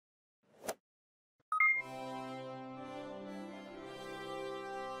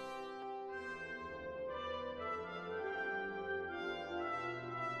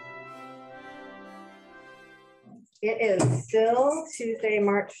It is still Tuesday,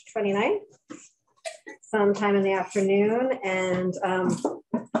 March 29th, sometime in the afternoon, and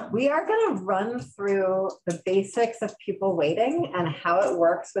we are going to run through the basics of pupil weighting and how it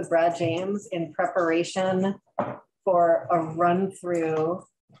works with Brad James in preparation for a run through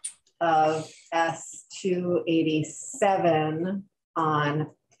of S287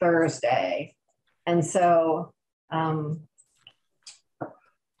 on Thursday. And so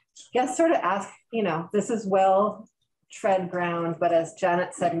guess sort of ask, you know, this is well tread ground, but as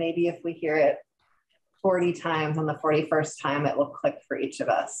Janet said, maybe if we hear it 40 times on the 41st time, it will click for each of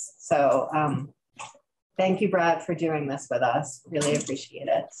us. So thank you, Brad, for doing this with us. Really appreciate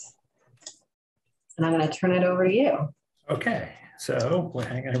it. And I'm going to turn it over to you. Okay, so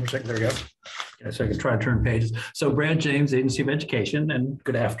hang on a second. There we go. Okay, so I can try to turn pages. So Brad James, Agency of Education, and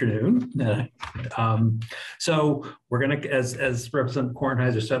good afternoon. So we're going to, as Representative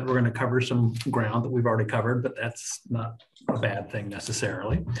Kornheiser said, we're going to cover some ground that we've already covered, but that's not a bad thing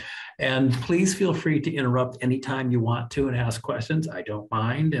necessarily. And please feel free to interrupt anytime you want to and ask questions. I don't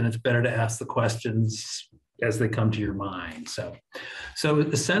mind, and it's better to ask the questions as they come to your mind. So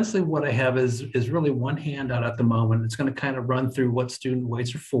essentially what I have is really one handout at the moment. It's going to kind of run through what student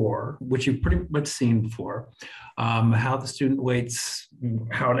weights are for, which you've pretty much seen before, how the student weights,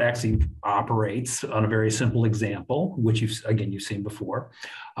 how it actually operates on a very simple example, which you've seen before,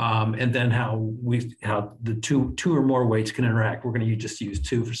 and then how the two or more weights can interact. We're going to just use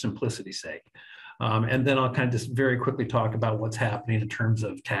two for simplicity's sake. And then I'll kind of just very quickly talk about what's happening in terms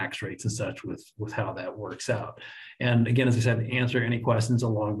of tax rates and such with how that works out. And again, as I said, answer any questions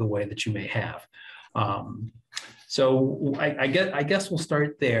along the way that you may have. So I guess we'll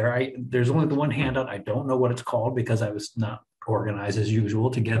start there. There's only the one handout. I don't know what it's called because I was not organized as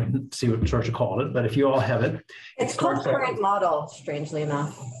usual to see what Georgia called it. But if you all have it. It's called current model, strangely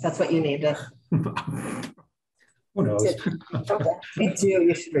enough. That's what you named it. Who knows? Me too.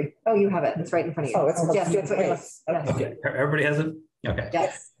 You should read. Oh, you have it. It's right in front of you. Oh, it's yes. What you yes. Okay. Everybody has it. Okay.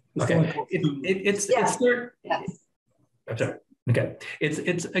 Yes. Okay. It's yes. I'm sorry. Okay.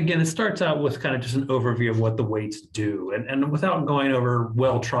 It's again. It starts out with kind of just an overview of what the weights do, and without going over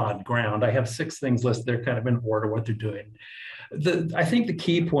well-trod ground, I have 6 things listed. They're kind of in order what they're doing. I think the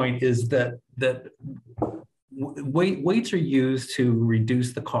key point is that weights are used to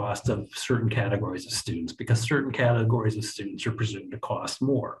reduce the cost of certain categories of students because certain categories of students are presumed to cost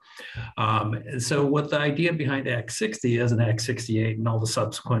more. And so what the idea behind Act 60 is, and Act 68 and all the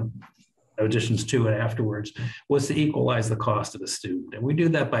subsequent additions to it afterwards, was to equalize the cost of a student. And we do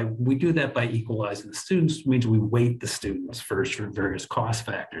that by equalizing the students, which means we weight the students first for various cost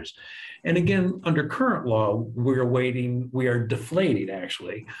factors. And again, under current law, we are deflating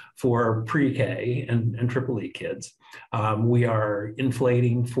actually for pre-K and EEE kids. We are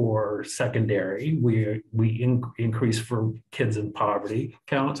inflating for secondary. We increase for kids in poverty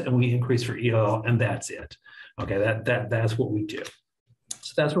counts, and we increase for EL, and that's it. Okay, that's what we do.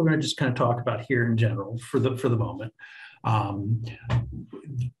 So that's what we're going to just kind of talk about here in general for the moment.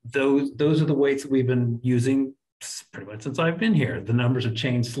 Those are the weights that we've been using pretty much since I've been here. The numbers have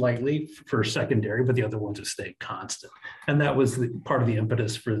changed slightly for secondary, but the other ones have stayed constant. And that was part of the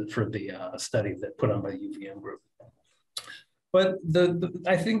impetus for the study that put on by the UVM group. But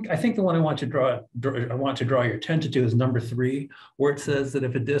I think the one I want to draw your attention to is number 3, where it says that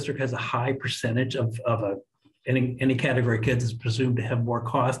if a district has a high percentage of any category of kids is presumed to have more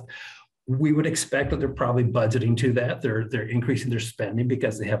cost, we would expect that they're probably budgeting to that. They're increasing their spending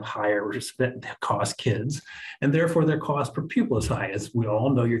because they have higher cost kids, and therefore their cost per pupil is high. As we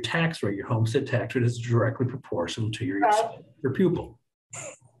all know, your tax rate, your homestead tax rate, is directly proportional to your pupil.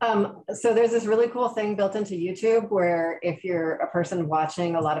 So there's this really cool thing built into YouTube where if you're a person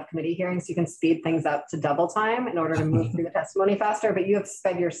watching a lot of committee hearings, you can speed things up to double time in order to move through the testimony faster, but you have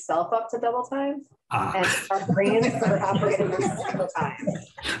sped yourself up to double time. And our brains are operating at single time.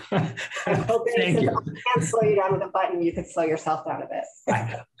 I'm hoping since I can't slow you down with a button, you could slow yourself down a bit.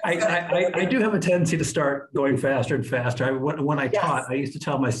 I do have a tendency to start going faster and faster. When I taught, I used to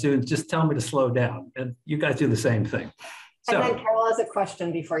tell my students, just tell me to slow down. And you guys do the same thing. So, and then Carol has a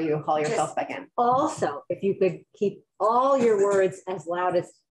question before you haul yourself back in. Also, if you could keep all your words as loud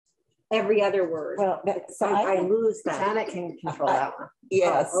as every other word. Well, so I lose that. Janet can control that one.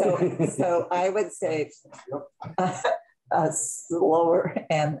 Yeah, so I would say slower,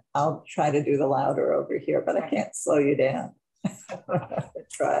 and I'll try to do the louder over here, but I can't slow you down.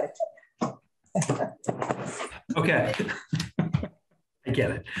 Try. Okay. I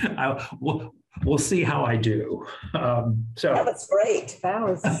get it. We'll see how I do. So that was great. That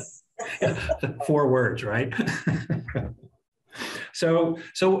was 4 words, right?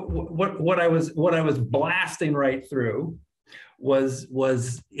 what I was blasting right through was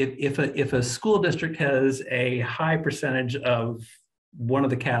if a school district has a high percentage of one of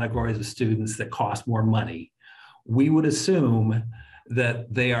the categories of students that cost more money, we would assume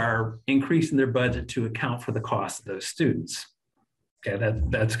that they are increasing their budget to account for the cost of those students. Okay,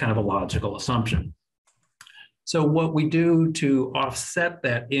 that's kind of a logical assumption. So what we do to offset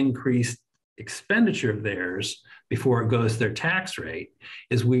that increased expenditure of theirs before it goes to their tax rate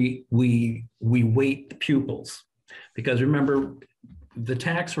is we weight the pupils. Because remember, the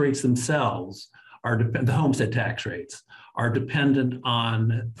tax rates themselves are the homestead tax rates are dependent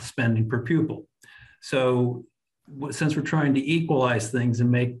on spending per pupil. So since we're trying to equalize things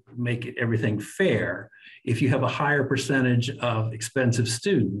and make everything fair, if you have a higher percentage of expensive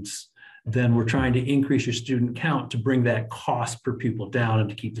students, then we're trying to increase your student count to bring that cost per pupil down and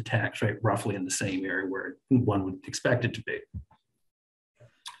to keep the tax rate roughly in the same area where one would expect it to be.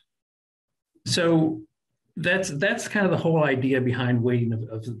 So that's kind of the whole idea behind weighting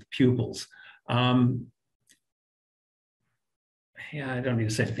of the pupils. Yeah, I don't need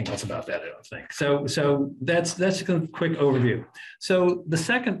to say anything else about that, I don't think. So that's a quick overview. So the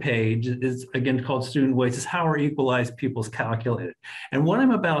second page is again called student weights, is how are equalized pupils calculated? And what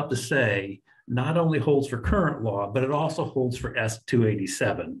I'm about to say not only holds for current law, but it also holds for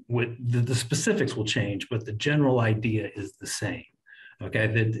S287. With the specifics will change, but the general idea is the same. Okay,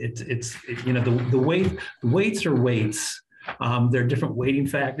 it's you know, the weights are weights. There are different weighting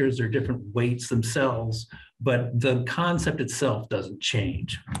factors, there are different weights themselves, but the concept itself doesn't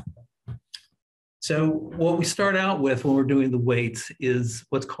change. So what we start out with when we're doing the weights is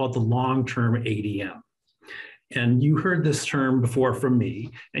what's called the long-term ADM. And you heard this term before from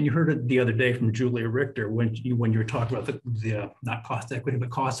me, and you heard it the other day from Julia Richter when you were talking about the not cost equity, but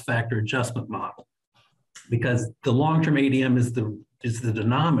cost factor adjustment model. Because the long-term ADM is the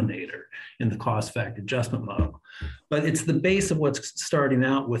denominator in the cost factor adjustment model. But it's the base of what's starting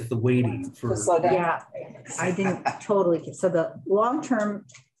out with the weighting for. Yeah, I didn't totally get. So the long-term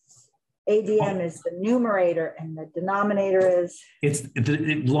ADM is the numerator and the denominator is? It's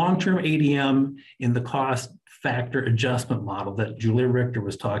the long-term ADM in the cost factor adjustment model that Julia Richter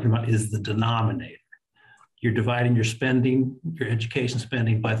was talking about is the denominator. You're dividing your spending, your education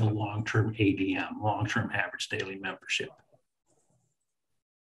spending by the long-term ADM, long-term average daily membership.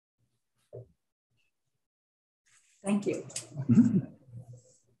 Thank you. Mm-hmm.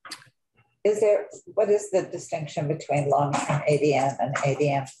 What is the distinction between long-term ADM and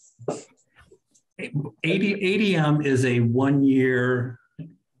ADM? ADM is a 1 year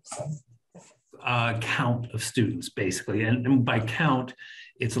count of students, basically. And by count,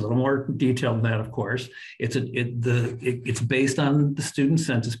 it's a little more detailed than that, of course. It's based on the student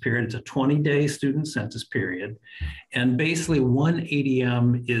census period. It's a 20-day student census period. And basically one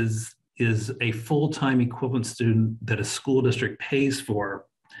ADM is a full-time equivalent student that a school district pays for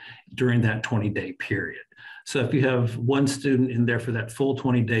during that 20-day period. So if you have one student in there for that full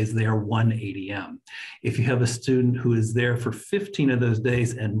 20 days, they are one ADM. If you have a student who is there for 15 of those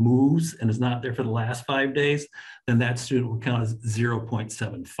days and moves and is not there for the last 5 days, then that student will count as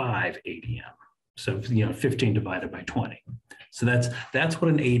 0.75 ADM. So 15 divided by 20. So that's what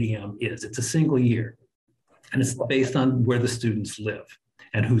an ADM is. It's a single year. And it's based on where the students live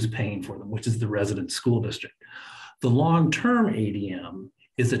and who's paying for them, which is the resident school district. The long-term ADM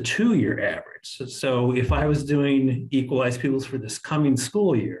is a 2-year average. So if I was doing equalized pupils for this coming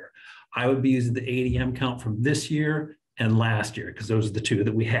school year, I would be using the ADM count from this year and last year, because those are the two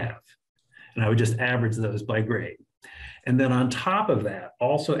that we have. And I would just average those by grade. And then on top of that,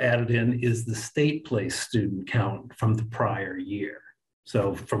 also added in is the state place student count from the prior year.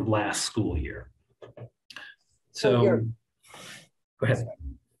 So from last school year. So go ahead.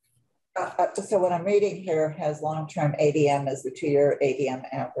 So what I'm reading here has long-term ADM as the 2-year ADM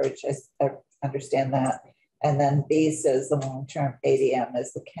average. I understand that. And then B says the long-term ADM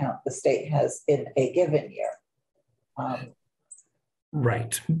is the count the state has in a given year.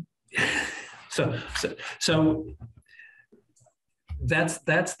 Right. So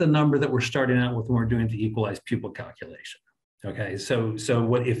that's the number that we're starting out with when we're doing the equalized pupil calculation. Okay. So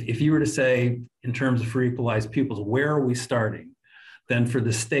what if you were to say in terms of for equalized pupils, where are we starting? Then for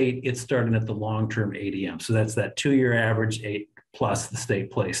the state, it's starting at the long-term ADM. So that's that 2-year average 8 plus the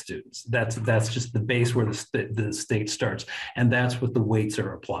state place students. That's just the base where the state starts. And that's what the weights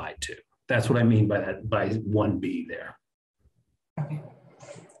are applied to. That's what I mean by that, by 1B there. Okay.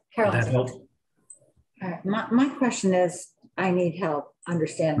 Carol, that help? My question is, I need help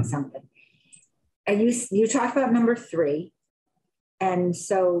understanding something. You talked about number 3. And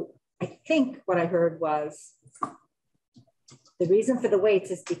so I think what I heard was The reason for the weights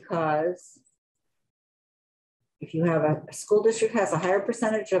is because if you have a school district has a higher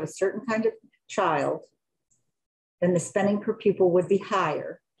percentage of a certain kind of child, then the spending per pupil would be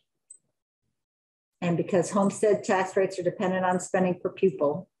higher. And because homestead tax rates are dependent on spending per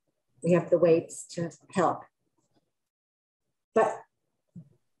pupil, we have the weights to help. But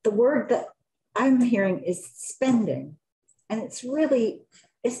the word that I'm hearing is spending. And it's really,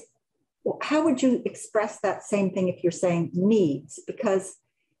 how would you express that same thing if you're saying needs? Because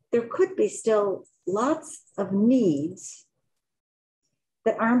there could be still lots of needs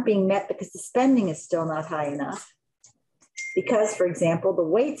that aren't being met because the spending is still not high enough. Because, for example, the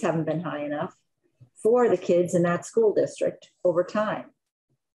weights haven't been high enough for the kids in that school district over time.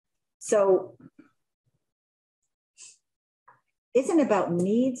 So isn't it about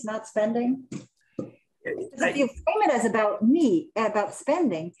needs, not spending? If you frame it as about about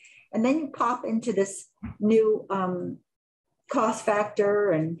spending, and then you pop into this new cost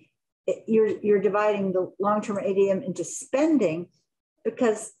factor, and you're dividing the long-term ADM into spending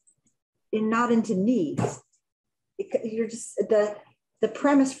because you're not into needs. You're just the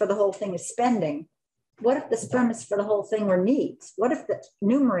premise for the whole thing is spending. What if the premise for the whole thing were needs? What if the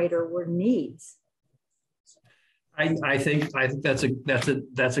numerator were needs? I think that's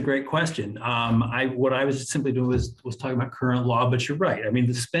a great question. What I was simply doing was talking about current law, but you're right. I mean,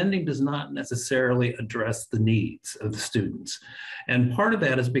 the spending does not necessarily address the needs of the students, and part of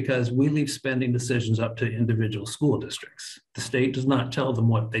that is because we leave spending decisions up to individual school districts. The state does not tell them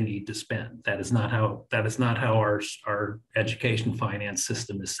what they need to spend. That is not how our education finance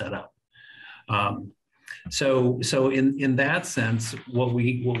system is set up. So in that sense, what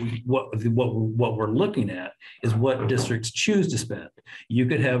we're looking at is what districts choose to spend. You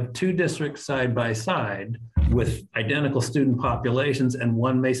could have two districts side by side with identical student populations, and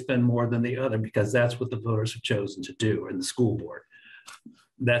one may spend more than the other because that's what the voters have chosen to do in the school board.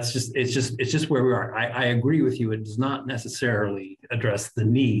 It's just where we are. I agree with you. It does not necessarily address the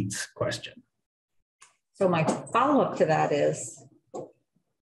needs question. So my follow-up to that is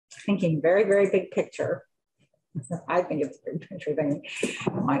thinking very, very big picture. I think it's a big picture thing.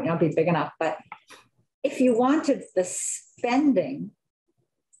 It might not be big enough, but if you wanted the spending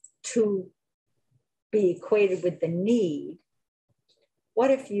to be equated with the need, what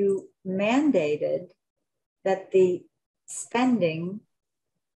if you mandated that the spending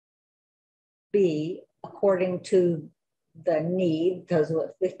be according to the need? Because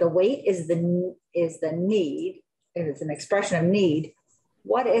if the weight is the need, if it's an expression of need,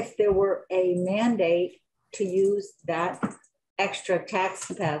 what if there were a mandate to use that extra tax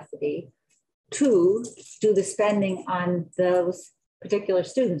capacity to do the spending on those particular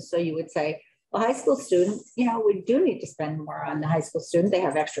students? So you would say, well, high school student, we do need to spend more on the high school student. They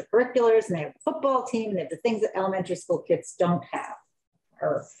have extracurriculars and they have a football team and they have the things that elementary school kids don't have,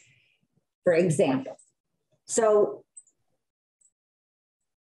 or for example. So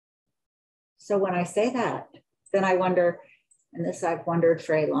when I say that, then I wonder, and this I've wondered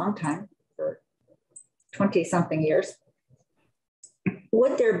for a long time, for 20-something years,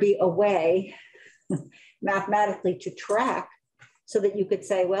 would there be a way mathematically to track so that you could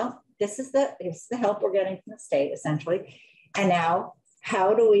say, well, this is the help we're getting from the state, essentially. And now,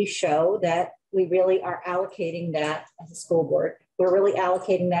 how do we show that we really are allocating that as a school board? We're really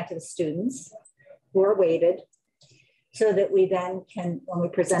allocating that to the students who are weighted, so that we then can, when we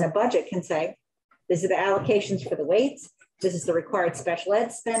present a budget, can say, these are the allocations for the weights. This is the required special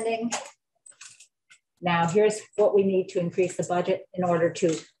ed spending. Now, here's what we need to increase the budget in order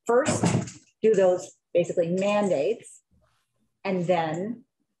to first do those basically mandates. And then,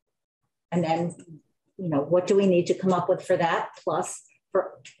 what do we need to come up with for that? Plus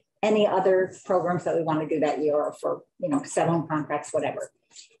for any other programs that we want to do that year, or for, settling contracts, whatever.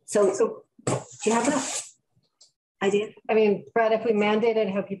 So do you have an idea? I mean, Brett, if we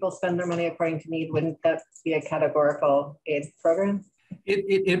mandated how people spend their money according to need, wouldn't that be a categorical aid program?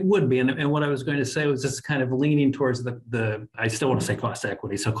 It would be, and what I was going to say was just kind of leaning towards the I still want to say cost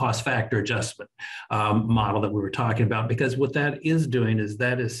equity, so cost factor adjustment model that we were talking about, because what that is doing is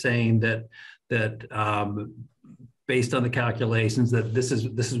saying that based on the calculations, that this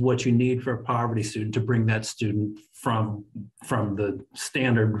is what you need for a poverty student to bring that student from the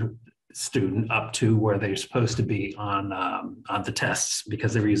standard student up to where they're supposed to be on the tests,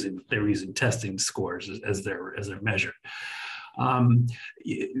 because they're using testing scores as they're measured. That's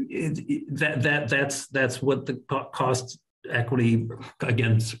what the cost equity,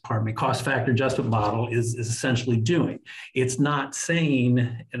 cost factor adjustment model is essentially doing. It's not saying,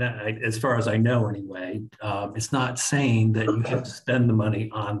 and as far as I know anyway, it's not saying that you have to spend the money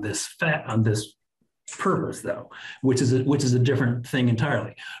on this purpose though, which is a different thing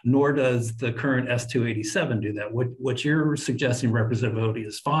entirely. Nor does the current S287 do that. What you're suggesting, Representative Odie,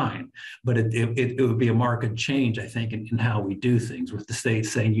 is fine, but it would be a marked change, I think, in how we do things, with the state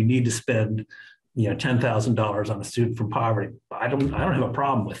saying you need to spend $10,000 on a student from poverty. I don't have a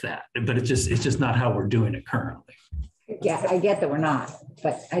problem with that, but it's just not how we're doing it currently. Yeah, I get that we're not,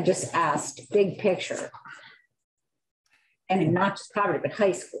 but I just asked big picture. And not just poverty, but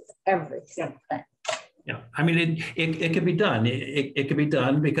high school, every single thing. Yeah, I mean, it could be done. It could be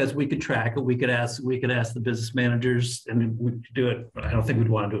done because we could track it. We could ask the business managers, and we could do it. I don't think we'd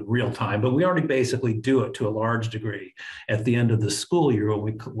want to do it real time, but we already basically do it to a large degree at the end of the school year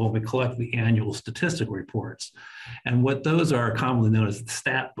when we collect the annual statistic reports. And what those are, commonly known as the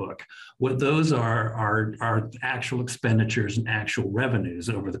stat book, what those are actual expenditures and actual revenues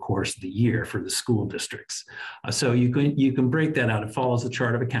over the course of the year for the school districts. So you can break that out. It follows the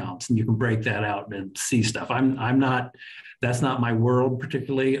chart of accounts, and you can break that out and see stuff. I'm not, that's not my world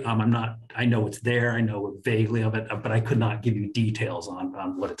particularly. I know it's there. I know vaguely of it, but I could not give you details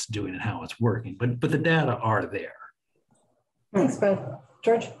on what it's doing and how it's working. But the data are there. Thanks, Brad.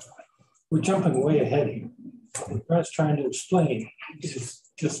 George? We're jumping way ahead here. What Brad's trying to explain is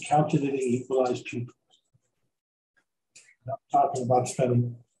just calculating equalized pupils. I'm talking about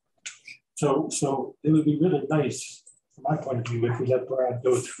spending. So it would be really nice, from my point of view, if we let Brad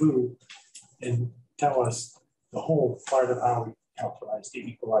go through and tell us the whole part of how we calculate the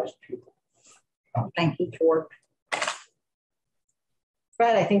equalized pupil. Thank you, George.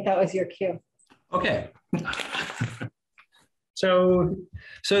 Brad, I think that was your cue. Okay. So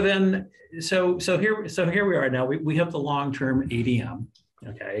here we are now. We have the long-term ADM.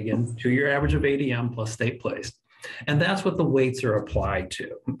 Okay, again, 2-year average of ADM plus state placed, and that's what the weights are applied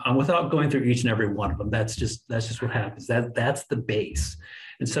to. Without going through each and every one of them, that's just what happens. That's the base.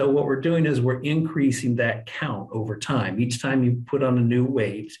 And so what we're doing is we're increasing that count over time. Each time you put on a new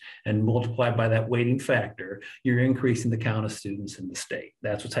weight and multiply by that weighting factor, you're increasing the count of students in the state.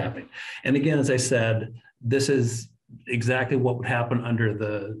 That's what's happening. And again, as I said, this is exactly what would happen under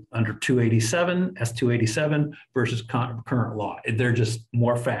 287, S287 versus current law. They're just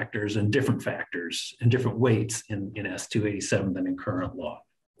more factors and different weights in S287 than in current law.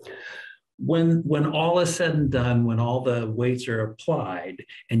 When all is said and done, when all the weights are applied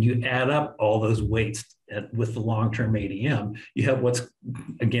and you add up all those weights with the long-term ADM, you have what's,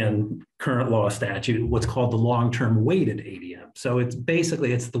 again, current law statute, what's called the long-term weighted ADM. So it's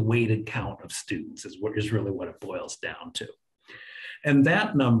basically, it's the weighted count of students is really what it boils down to. And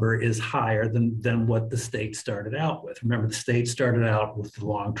that number is higher than what the state started out with. Remember, the state started out with the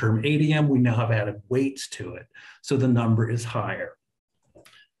long-term ADM. We now have added weights to it. So the number is higher.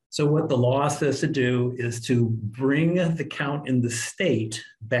 So what the law says to do is to bring the count in the state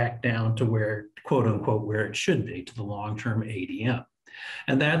back down to where, quote unquote, where it should be, to the long-term ADM.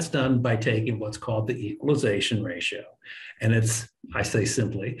 And that's done by taking what's called the equalization ratio. And it's, I say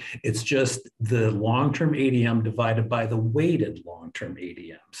simply, it's just the long-term ADM divided by the weighted long-term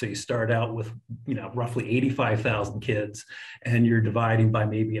ADM. So you start out with, roughly 85,000 kids, and you're dividing by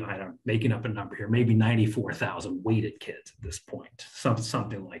maybe, making up a number here, maybe 94,000 weighted kids at this point,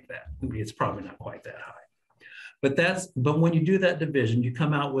 something like that. It's probably not quite that high. But when you do that division, you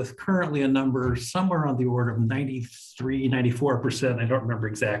come out with currently a number somewhere on the order of 93, 94%. I don't remember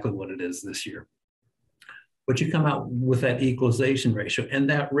exactly what it is this year. But you come out with that equalization ratio. And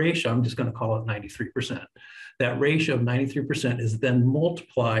that ratio, I'm just going to call it 93%. That ratio of 93% is then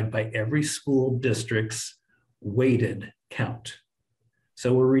multiplied by every school district's weighted count.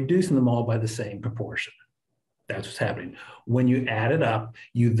 So we're reducing them all by the same proportion. That's what's happening. When you add it up,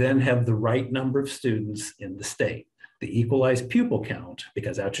 you then have the right number of students in the state. The equalized pupil count,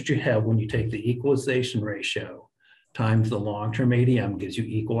 because that's what you have when you take the equalization ratio times the long-term ADM, gives you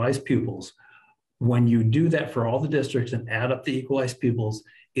equalized pupils. When you do that for all the districts and add up the equalized pupils,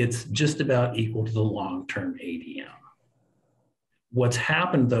 it's just about equal to the long-term ADM. What's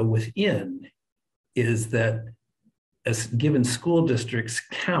happened though within is that a given school district's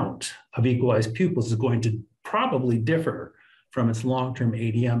count of equalized pupils is going to probably differ from its long-term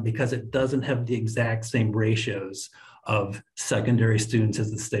ADM because it doesn't have the exact same ratios of secondary students as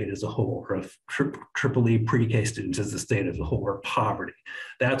the state as a whole, or of triple E pre-K students as the state as a whole, or poverty.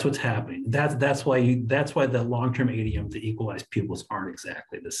 That's what's happening. That's why the long-term ADM, the equalized pupils aren't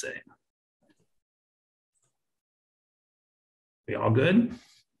exactly the same. We all good?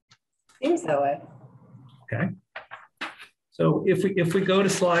 Seems that way. Okay. So if we go to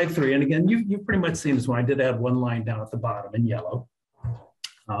slide 3, and again, you've pretty much seen this one. I did add one line down at the bottom in yellow.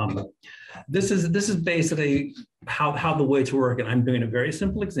 This is basically how the weights work, and I'm doing a very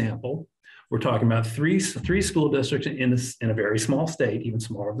simple example We're talking about three school districts in a very small state, even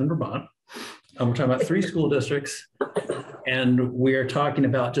smaller than Vermont. We're talking about 3 school districts, and we're talking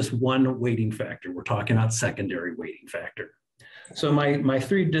about just one weighting factor. We're talking about secondary weighting factor. So my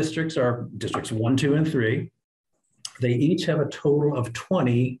 3 districts are districts 1, 2, and 3. They each have a total of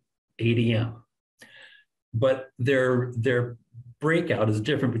 20 ADM, but their breakout is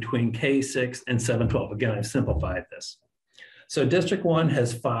different between K6 and 712. Again, I've simplified this. So District 1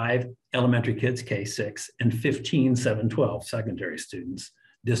 has 5 elementary kids, K6, and 15 712 secondary students.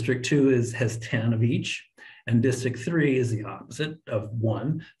 District 2 has 10 of each, and District 3 is the opposite of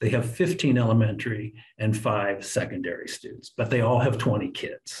 1. They have 15 elementary and 5 secondary students, but they all have 20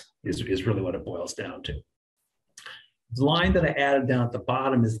 kids, is really what it boils down to. The line that I added down at the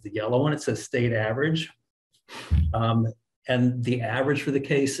bottom is the yellow one. It says state average. And the average for the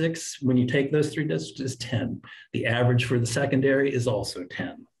K6, when you take those 3 districts, is 10. The average for the secondary is also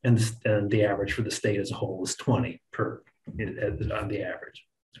 10. And the average for the state as a whole is 20 on the average.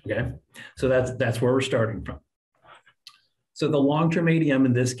 Okay, so that's where we're starting from. So the long-term ADM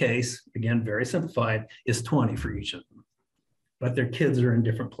in this case, again, very simplified, is 20 for each of them. But their kids are in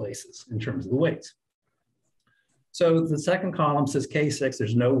different places in terms of the weights. So the second column says K6,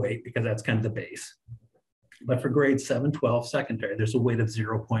 there's no weight because that's kind of the base. But for grade 7, 12 secondary, there's a weight of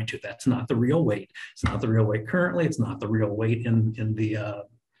 0.2. That's not the real weight. It's not the real weight currently. It's not the real weight in the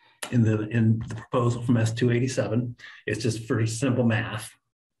proposal from S287. It's just for simple math.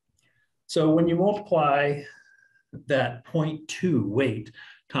 So when you multiply that 0.2 weight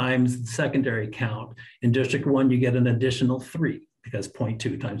times the secondary count, in District 1, you get an additional 3 because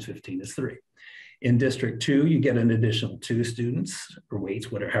 0.2 times 15 is 3. In District 2, you get an additional 2 students or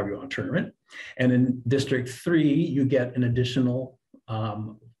weights, whatever, however you want to term it. And in District 3, you get an additional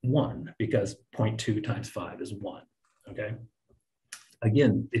 1 because 0.2 times 5 is 1, okay?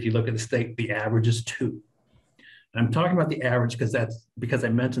 Again, if you look at the state, the average is 2. And I'm talking about the average because I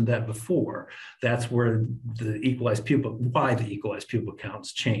mentioned that before. That's where the equalized pupil, why the equalized pupil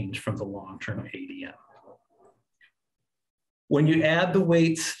counts change from the long-term ADM. When you add the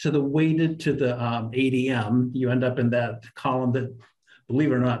weights to the ADM, you end up in that column that,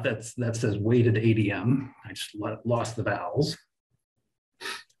 believe it or not, that says weighted ADM. I just lost the vowels.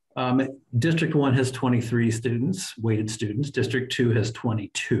 District 1 has 23 students, weighted students. District 2 has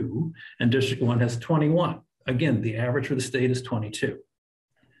 22, and District 1 has 21. Again, the average for the state is 22.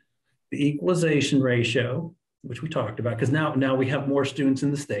 The equalization ratio, which we talked about, because now we have more students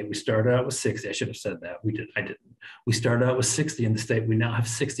in the state. We started out with 60. I should have said that. I didn't. We started out with 60 in the state. We now have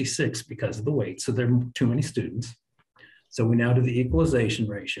 66 because of the weight. So there are too many students. So we now do the equalization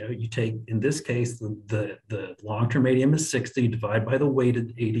ratio. You take, in this case, the long-term ADM is 60, divide by the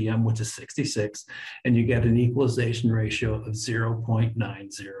weighted ADM, which is 66, and you get an equalization ratio of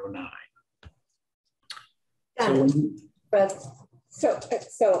 0.909. So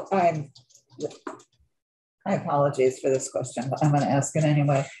my apologies for this question, but I'm going to ask it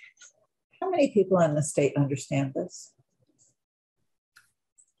anyway. How many people in the state understand this?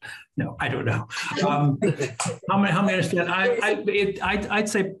 No, I don't know. How many understand? I'd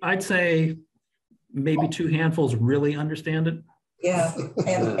say maybe 2 handfuls really understand it. Yeah,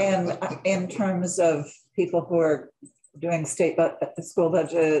 and in terms of people who are doing school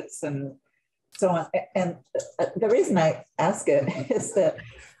budgets and so on. And the reason I ask it is that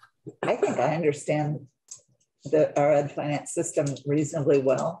I think I understand our ed finance system reasonably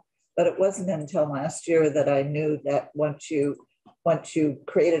well, but it wasn't until last year that I knew that once you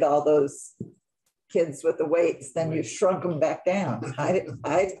created all those kids with the weights, then you shrunk them back down. I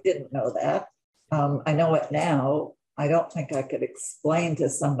didn't know that. I know it now. I don't think I could explain to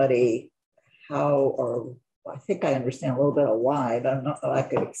somebody how, or I think I understand a little bit of why, but I don't know if I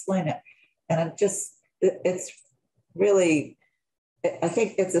could explain it. And it's really, I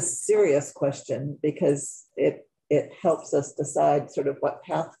think it's a serious question because it helps us decide sort of what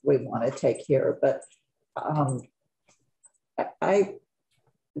path we want to take here. But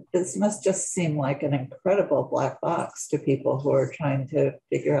this must just seem like an incredible black box to people who are trying to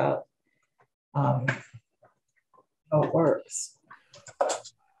figure out how it works.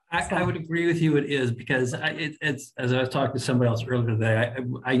 I would agree with you. It is because it's as I was talking to somebody else earlier today.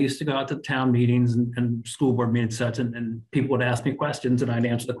 I used to go out to town meetings and school board meetings and such, and people would ask me questions, and I'd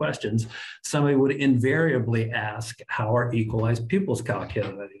answer the questions. Somebody would invariably ask, "How are equalized pupils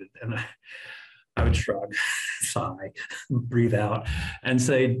calculated?" And I would shrug, sigh, breathe out, and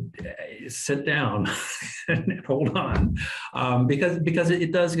say, "Sit down and hold on," because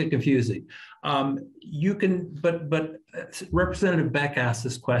it does get confusing. You can, but Representative Beck asked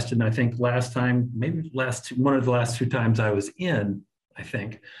this question. I think last time, maybe one of the last 2 times I was in, I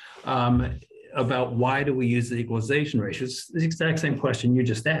think, about why do we use the equalization ratio. It's the exact same question you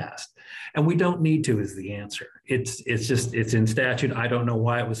just asked. And we don't need to is the answer. It's in statute. I don't know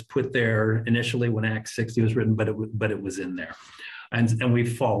why it was put there initially when Act 60 was written, but it was in there. And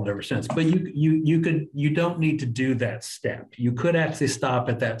we've followed ever since. But you don't need to do that step. You could actually stop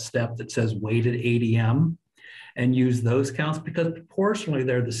at that step that says weighted ADM and use those counts because proportionally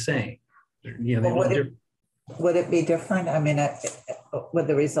they're the same. You know, would it be different? I mean, would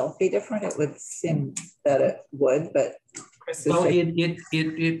the result be different? It would seem that it would, but well,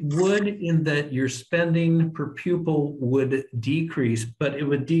 it would, in that your spending per pupil would decrease, but it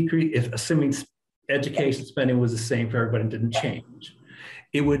would decrease if, assuming education spending was the same for everybody and didn't change.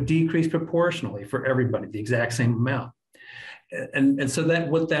 It would decrease proportionally for everybody, the exact same amount. And so that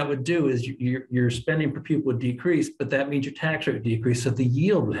what that would do is your spending per pupil would decrease, but that means your tax rate would decrease, so the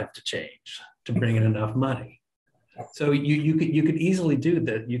yield would have to change to bring in enough money. So you could easily do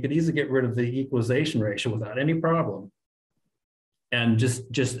that. You could easily get rid of the equalization ratio without any problem, and just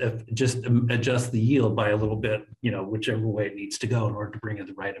adjust the yield by a little bit, you know, whichever way it needs to go in order to bring in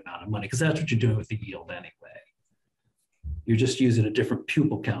the right amount of money, because that's what you're doing with the yield anyway. You're just using a different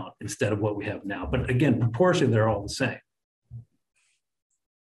pupil count instead of what we have now. But again, proportionally, they're all the same.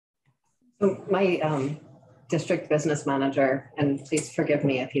 So my district business manager, and please forgive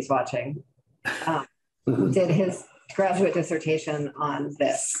me if he's watching, did his graduate dissertation on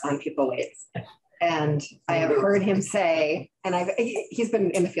this, on pupil weights. And I have heard him say, and he's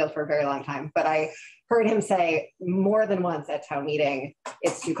been in the field for a very long time, but I heard him say more than once at town meeting,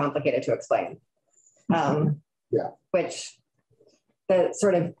 it's too complicated to explain. Which the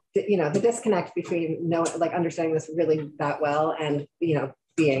sort of, you know, the disconnect between understanding this really that well and, you know,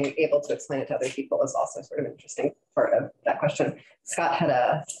 being able to explain it to other people is also sort of an interesting part of that question. Scott had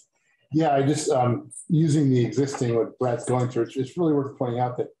a... Yeah, I just, using the existing, what Brad's going through, it's really worth pointing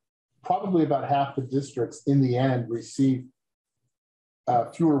out that probably about half the districts in the end receive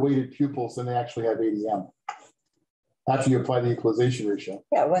fewer weighted pupils than they actually have ADM after you apply the equalization ratio.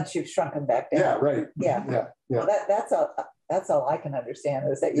 Yeah, once you've shrunk them back down. Yeah, right. Yeah. Well, that's all I can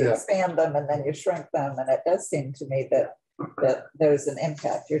understand is that you expand them and then you shrink them. And it does seem to me that there's an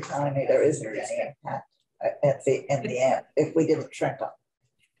impact. You're telling me there isn't any impact in the end if we didn't shrink them.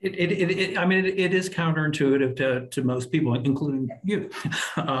 I mean, it is counterintuitive to most people, including you.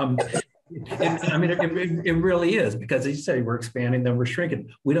 It really is, because as you say, we're expanding, then we're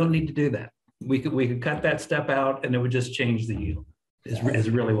shrinking. We don't need to do that. We could cut that step out, and it would just change the yield. Is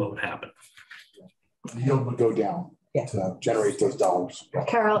really what would happen. The yield would go down to generate those dollars.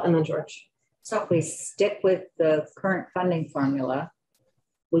 Carol and then George. So if we stick with the current funding formula,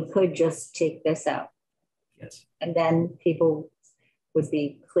 we could just take this out. Yes. And then people would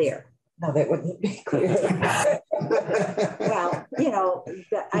be clear. No, that wouldn't be clear. Well, you know,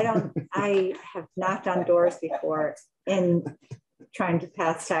 I have knocked on doors before in trying to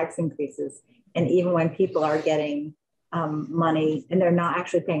pass tax increases. And even when people are getting money and they're not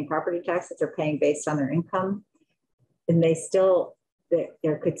actually paying property taxes, they're paying based on their income. And they still,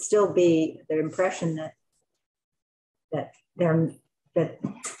 there could still be the impression that they're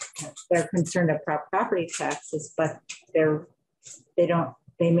concerned about property taxes, but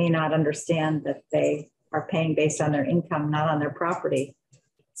they may not understand that they are paying based on their income, not on their property.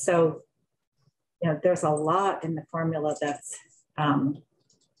 So, you know, there's a lot in the formula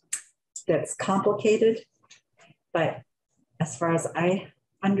that's complicated, but as far as I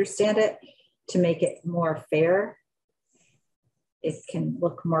understand it, to make it more fair, it can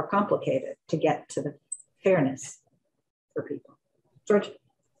look more complicated to get to the fairness for people. George?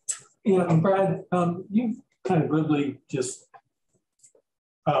 Yeah, and Brad, you kind of glibly just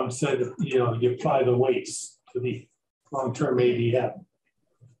said, you know, you apply the weights to the long-term ADM.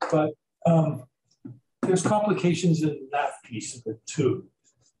 But there's complications in that piece of it too.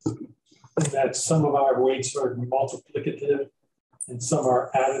 That some of our weights are multiplicative and some are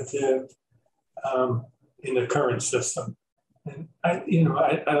additive in the current system. And I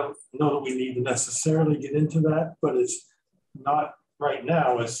don't know that we need to necessarily get into that, but it's not right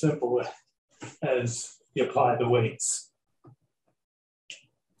now as simple as you apply the weights.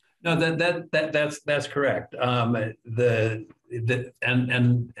 No, that's correct. And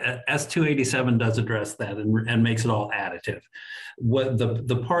S287 does address that and makes it all additive. What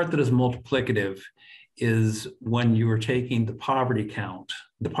the part that is multiplicative is when you are taking the poverty count,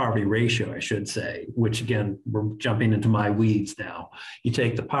 the poverty ratio, I should say, which again, we're jumping into my weeds now. You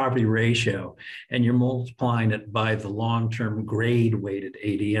take the poverty ratio and you're multiplying it by the long-term grade weighted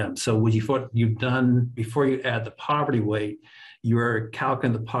ADM. So what you've done before you add the poverty weight, you're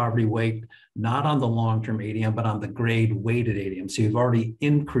calculating the poverty weight, not on the long-term ADM, but on the grade weighted ADM. So you've already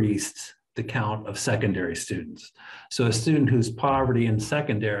increased the count of secondary students. So a student whose poverty in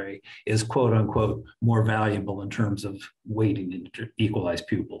secondary is quote unquote more valuable in terms of weighting into equalized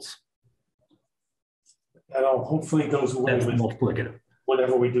pupils. That all hopefully goes away That's with multiplicative.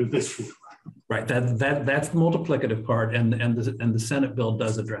 whatever we do this year. Right, that's the multiplicative part, and the Senate bill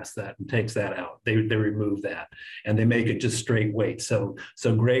does address that and takes that out. They remove that and they make it just straight weight. So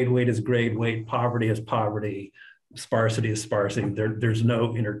grade weight is grade weight, poverty is poverty, sparsity is sparsity. There's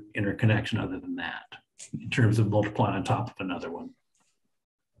no interconnection other than that in terms of multiplying on top of another one.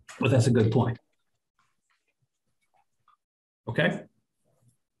 But that's a good point. Okay.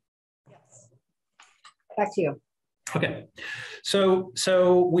 Yes. Back to you. Okay,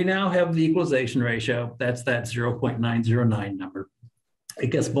 so we now have the equalization ratio. That's that 0.909 number. It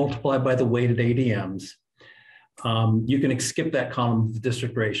gets multiplied by the weighted ADMs. You can skip that column, the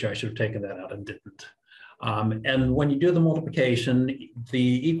district ratio. I should have taken that out and didn't. And when you do the multiplication,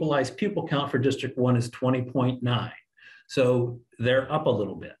 the equalized pupil count for District 1 is 20.9. So they're up a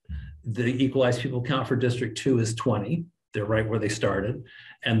little bit. The equalized pupil count for District 2 is 20. They're right where they started.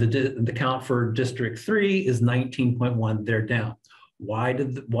 And the count for District 3 is 19.1. They're down. Why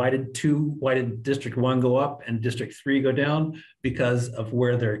did District 1 go up and District 3 go down? Because of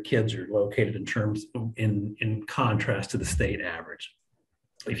where their kids are located in terms in contrast to the state average.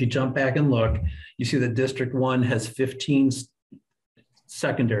 If you jump back and look, you see that District 1 has 15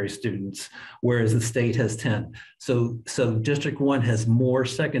 secondary students, whereas the state has 10. So District 1 has more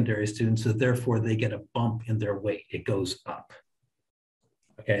secondary students, so therefore they get a bump in their weight. It goes up.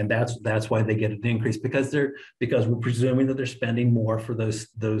 Okay, and that's why they get an increase, because we're presuming that they're spending more for those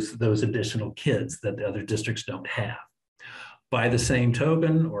additional kids that the other districts don't have. By the same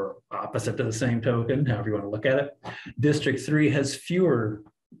token, or opposite to the same token, however you want to look at it, District 3 has fewer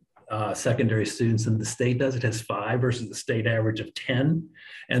secondary students than the state does. It has 5 versus the state average of 10,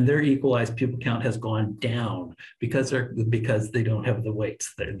 and their equalized pupil count has gone down because they don't have the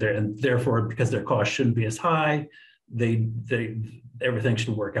weights. And therefore, because their cost shouldn't be as high, everything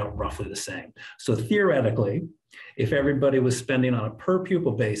should work out roughly the same. So theoretically, if everybody was spending on a per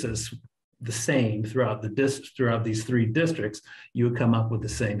pupil basis the same throughout these 3 districts, you would come up with the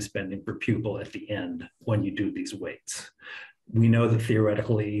same spending per pupil at the end when you do these weights. We know that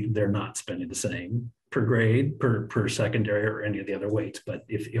theoretically they're not spending the same per grade, per secondary, or any of the other weights, but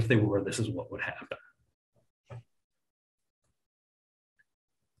if they were, this is what would happen.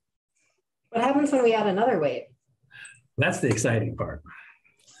 What happens when we add another weight? That's the exciting part.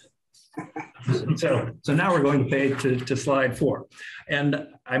 So now we're going to slide 4. And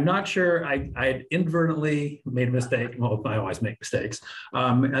I'm not sure, I inadvertently made a mistake. Well, I always make mistakes.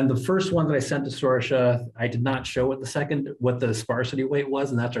 And the first one that I sent to Sorsha, I did not show what the sparsity weight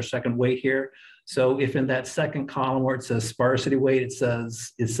was, and that's our second weight here. So if in that second column where it says sparsity weight, it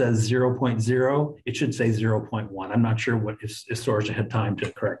says 0.0, it should say 0.1. I'm not sure if Sorsha had time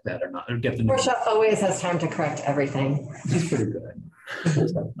to correct that or not. Sorsha always has time to correct everything. She's pretty good.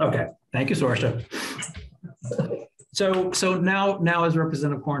 Okay, thank you, Sorsha. So now as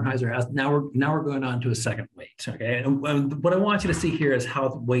Representative Kornheiser asked, now we're going on to a second weight. Okay, and what I want you to see here is how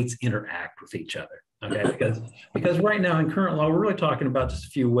the weights interact with each other. Okay, because right now in current law we're really talking about just a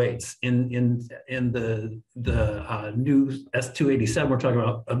few weights. In the new S287 we're talking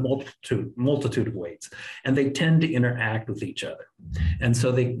about a multitude of weights, and they tend to interact with each other. And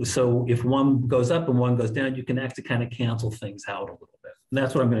so if one goes up and one goes down, you can actually kind of cancel things out a little bit. And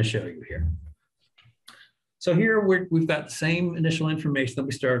that's what I'm going to show you here. So here we've got the same initial information that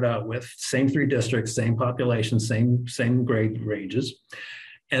we started out with, same 3 districts, same population, same grade ranges.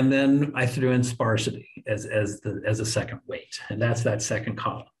 And then I threw in sparsity as a second weight, and that's that second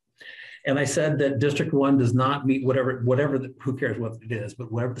column. And I said that District 1 does not meet who cares what it is, but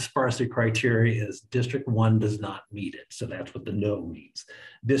whatever the sparsity criteria is, District 1 does not meet it. So that's what the no means.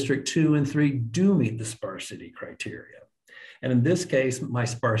 District 2 and 3 do meet the sparsity criteria. And in this case, my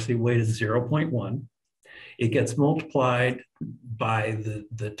sparsity weight is 0.1. It gets multiplied by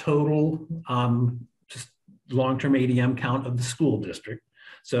the total just long-term ADM count of the school district.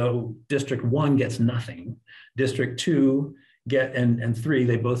 So District 1 gets nothing. District 2 and 3,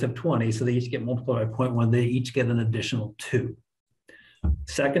 they both have 20, so they each get multiplied by 0.1. They each get an additional 2.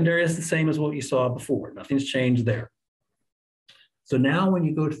 Secondary is the same as what you saw before. Nothing's changed there. So now when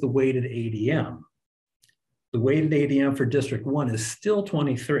you go to the weighted ADM, the weighted ADM for District 1 is still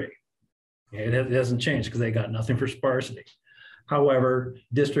 23. It hasn't changed because they got nothing for sparsity. However,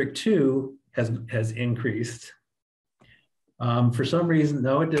 District 2 has increased. For some reason,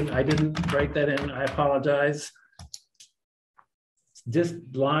 no, it didn't. I didn't write that in. I apologize.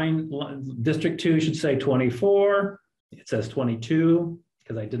 District 2 should say 24. It says 22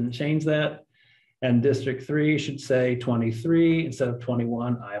 because I didn't change that. And District 3 should say 23 instead of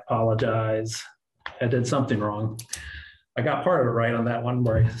 21. I apologize. I did something wrong. I got part of it right on that one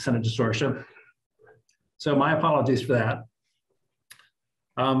where I sent a distortion. So my apologies for that.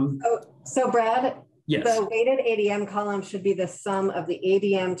 So Brad, yes. The weighted ADM column should be the sum of the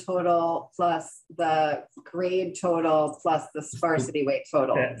ADM total plus the grade total plus the sparsity weight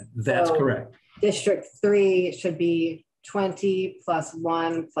total. That's correct. District 3 should be 20 plus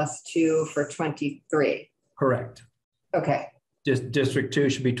 1 plus 2 for 23. Correct. Okay. District 2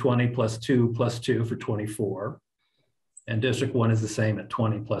 should be 20 plus 2 plus 2 for 24. And District 1 is the same at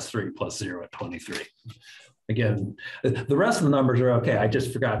 20 plus 3 plus 0 at 23. Again, the rest of the numbers are okay. I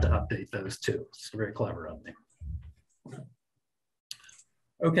just forgot to update those two. It's very clever of me.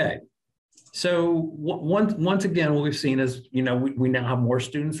 Okay. So once again, what we've seen is, we now have more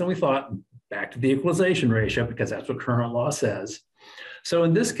students than we thought. Back to the equalization ratio, because that's what current law says. So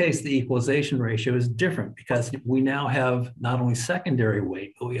in this case, the equalization ratio is different because we now have not only secondary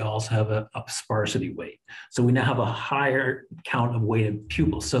weight, but we also have a sparsity weight. So we now have a higher count of weighted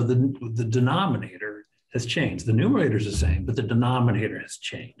pupils. So the denominator has changed. The numerator is the same, but the denominator has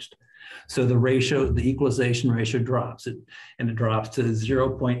changed. So the ratio, the equalization ratio drops, and it drops to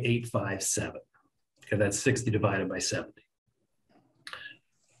 0.857. Okay, that's 60 divided by 70.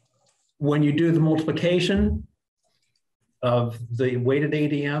 When you do the multiplication of the weighted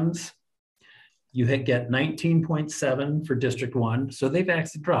ADMs, you get 19.7 for District 1. So they've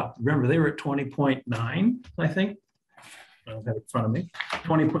actually dropped. Remember, they were at 20.9, I think. I don't have it in front of me.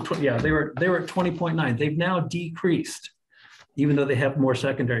 20, yeah, they were at 20.9. They've now decreased, even though they have more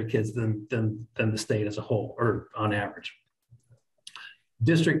secondary kids than the state as a whole, or on average.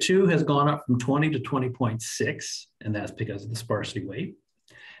 District 2 has gone up from 20 to 20.6, and that's because of the sparsity weight.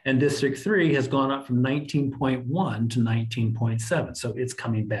 And District 3 has gone up from 19.1 to 19.7. So it's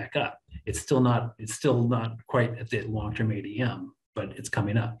coming back up. It's still not quite at the long-term ADM, but it's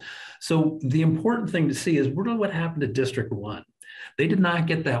coming up. So the important thing to see is what happened to District 1. They did not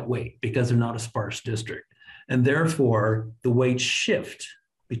get that weight because they're not a sparse district. And therefore, the weights shift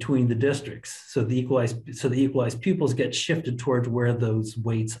between the districts. So the equalized pupils get shifted towards where those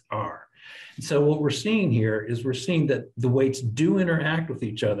weights are. So what we're seeing here is we're seeing that the weights do interact with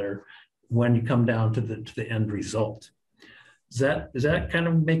each other when you come down to the end result. Is that kind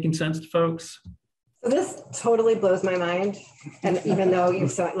of making sense to folks? So this totally blows my mind. And even though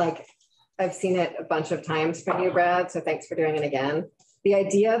I've seen it a bunch of times from you, Brad, so thanks for doing it again. The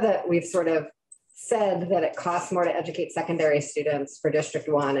idea that we've sort of said that it costs more to educate secondary students for District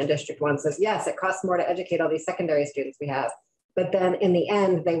 1, and District 1 says, yes, it costs more to educate all these secondary students we have. But then in the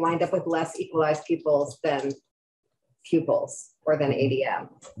end, they wind up with less equalized pupils than pupils or than ADM.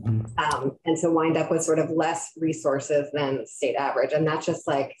 And so wind up with sort of less resources than state average. And that just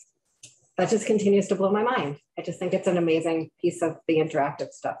continues to blow my mind. I just think it's an amazing piece of the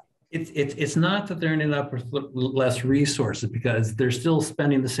interactive stuff. It's not that they're ending up with less resources, because they're still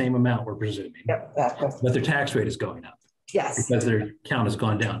spending the same amount, we're presuming. Yep, but their tax rate is going up. Yes, because their count has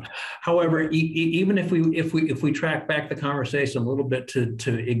gone down. However, even if we track back the conversation a little bit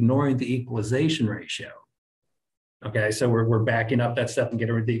to ignoring the equalization ratio, okay, so we're backing up that step and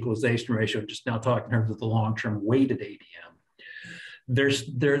getting rid of the equalization ratio, just now talking in terms of the long-term weighted ADM. Their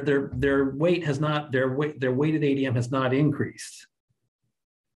weighted ADM has not increased.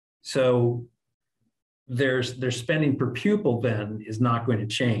 So their spending per pupil then is not going to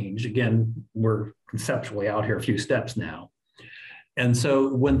change. Again, we're conceptually out here a few steps now. And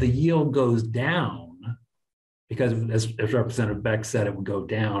so when the yield goes down, because as Representative Beck said, it would go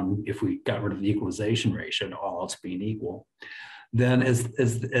down if we got rid of the equalization ratio and all else being equal, then as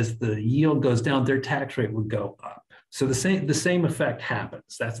the yield goes down, their tax rate would go up. So the same effect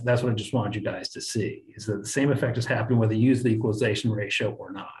happens. That's what I just wanted you guys to see, is that the same effect is happening whether you use the equalization ratio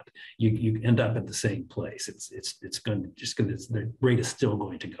or not. You end up at the same place. The rate is still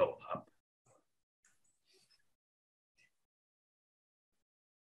going to go up.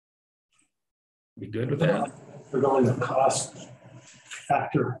 We good with that? Regarding the cost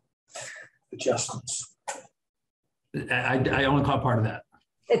factor adjustments. I only caught part of that.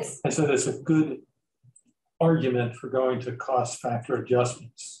 I said it's a good argument for going to cost factor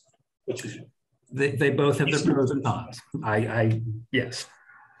adjustments, which is they both have their pros and cons. Yes.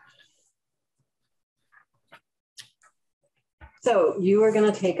 So you are going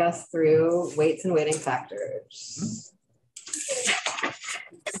to take us through weights and weighting factors.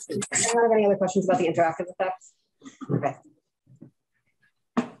 Do you have any other questions about the interactive effects? Okay.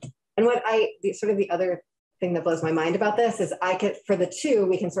 And the other thing that blows my mind about this is for the two,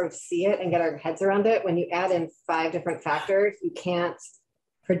 we can sort of see it and get our heads around it. When you add in 5 different factors, you can't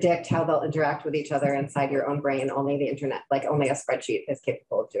predict how they'll interact with each other inside your own brain. Only the internet, like only a spreadsheet is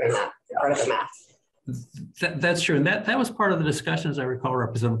capable of doing that, part of the math. That's true. And that was part of the discussion, as I recall,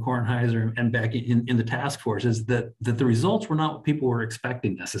 Representative Kornheiser and back in the task force, is that the results were not what people were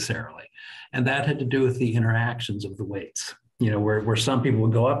expecting necessarily. And that had to do with the interactions of the weights, where some people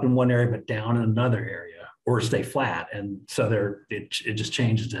would go up in one area, but down in another area, or stay flat. And so it just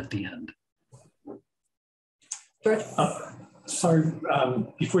changes at the end. Sorry,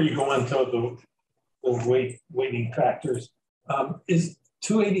 before you go on to the weighting factors, is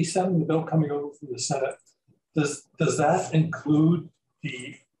 287, the bill coming over from the Senate, does that include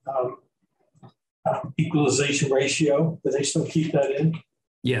the equalization ratio? Do they still keep that in?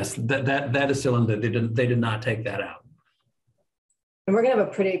 Yes, that is still in there. They did not take that out. And we're going to have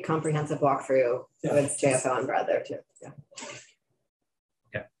a pretty comprehensive walkthrough with JFL and Brad there too.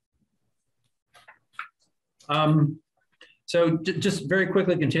 Yeah. Okay. So just very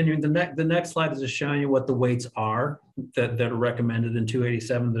quickly continuing, the next slide is just showing you what the weights are that are recommended in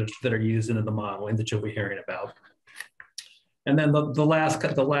 287 that are used into the modeling that you'll be hearing about. And then the last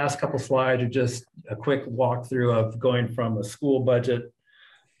couple slides are just a quick walkthrough of going from a school budget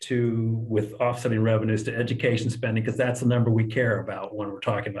with offsetting revenues to education spending, because that's the number we care about when we're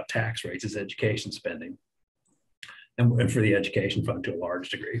talking about tax rates, is education spending. And for the education fund to a large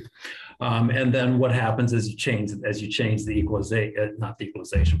degree. And then what happens is you change the equalization, not the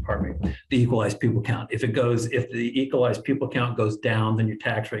equalization, pardon me, the equalized pupil count. If the equalized pupil count goes down, then your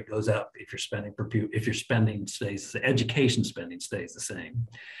tax rate goes up. If your spending stays, the education spending stays the same.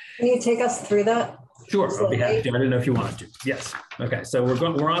 Can you take us through that? Sure, I'll be happy to. I didn't know if you wanted to. Yes. Okay, so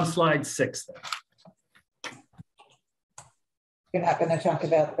we're on slide 6 then. You're not going to talk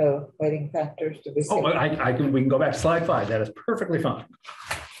about the weighting factors? We can go back to slide 5. That is perfectly fine.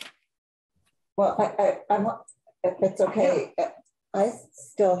 Well, if it's okay, I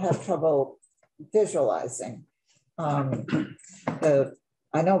still have trouble visualizing. I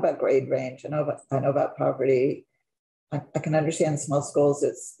know about grade range. I know about poverty. I can understand small schools.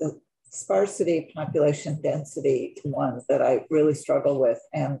 It's the sparsity, population density one that I really struggle with.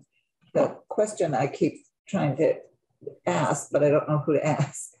 And the question I keep trying to ask, but I don't know who to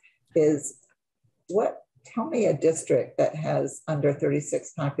ask, is tell me a district that has under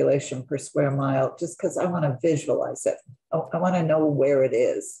 36 population per square mile, just because I want to visualize it. I want to know where it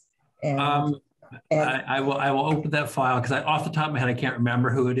is. And I will open that file, because off the top of my head, I can't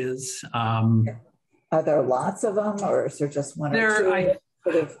remember who it is. Are there lots of them, or is there just one or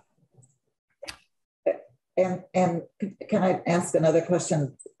two? And can I ask another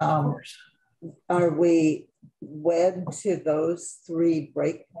question? Of course. Are we wed to those 3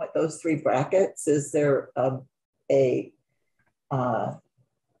 brackets? Is there a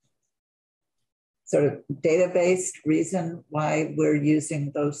sort of data-based reason why we're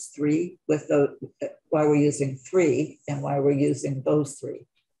using those 3 why we're using 3 and why we're using those 3?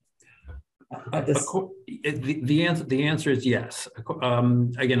 The answer is yes.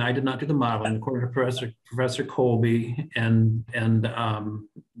 Again, I did not do the modeling. According to Professor Colby and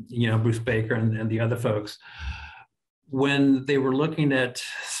Bruce Baker and the other folks, when they were looking at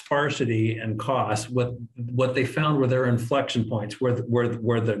sparsity and cost, what they found were there inflection points where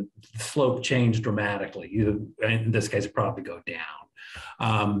the slope changed dramatically. In this case, probably go down.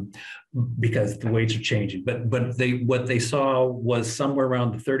 Because the weights are changing, but what they saw was somewhere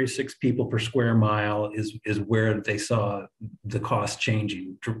around the 36 people per square mile is where they saw the cost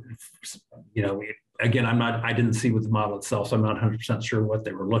changing. Again, I didn't see with the model itself, so I'm not 100% sure what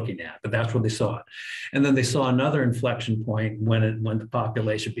they were looking at, but that's where they saw it. And then they saw another inflection point when the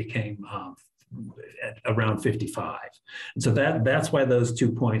population became at around 55. And so that's why those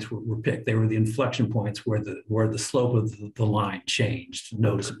 2 points were picked. They were the inflection points where the slope of the line changed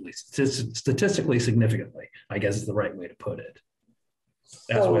noticeably, statistically significantly, I guess is the right way to put it.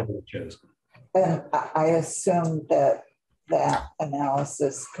 That's why they were chosen. And I assume that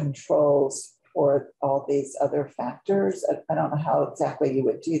analysis controls for all these other factors. I don't know how exactly you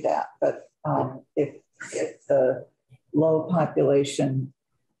would do that, but if the low population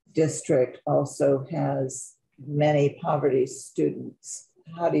district also has many poverty students,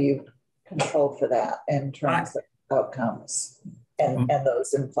 how do you control for that in terms of outcomes and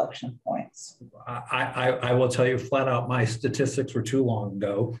those inflection points? I will tell you flat out, my statistics were too long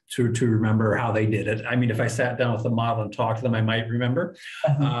ago to remember how they did it. I mean, if I sat down with the model and talked to them, I might remember.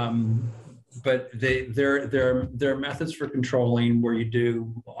 there are methods for controlling where you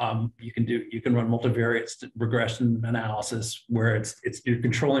can run multivariate regression analysis where you're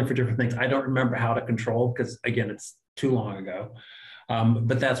controlling for different things. I don't remember how to control because again it's too long ago,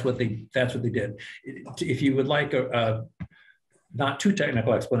 but that's what they did. If you would like a not too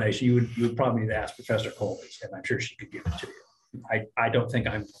technical explanation, you would probably need to ask Professor Colby, and I'm sure she could give it to you. I don't think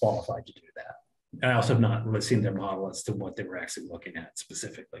I'm qualified to do that. And I also have not really seen their model as to what they were actually looking at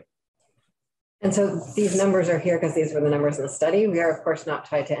specifically. And so these numbers are here because these were the numbers in the study. We are, of course, not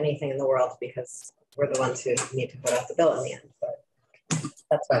tied to anything in the world because we're the ones who need to put out the bill in the end. But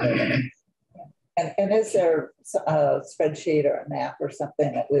that's why they're there. And is there a spreadsheet or a map or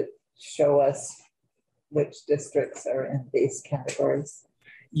something that would show us which districts are in these categories?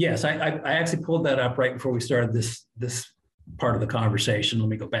 Yes, I actually pulled that up right before we started this part of the conversation. Let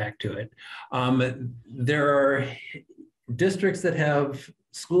me go back to it. There are districts that have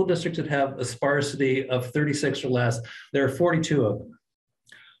school districts that have a sparsity of 36 or less. There are 42 of them.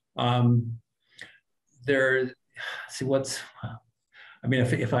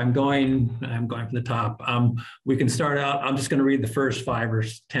 If I'm going from the top. We can start out. I'm just going to read the first 5 or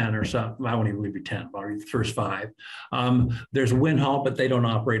 10 or something. I won't even read 10. I'll read the first 5. There's Winhall, but they don't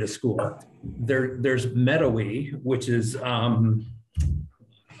operate a school. There's Meadowy, which is Meadowy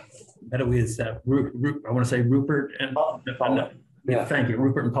is that I want to say Rupert and yeah. Thank you,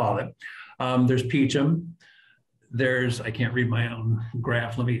 Rupert and Pollitt. There's Peacham. I can't read my own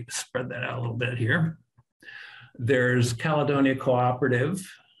graph. Let me spread that out a little bit here. There's Caledonia Cooperative,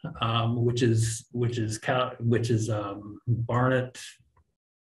 which is Barnet.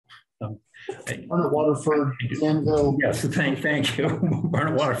 Barnet, Waterford, Danville. Yes, thank you,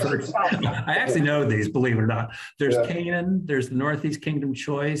 Barnet, Waterford. I actually know these, believe it or not. There's Canaan. There's the Northeast Kingdom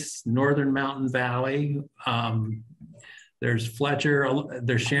Choice, Northern Mountain Valley. There's Fletcher.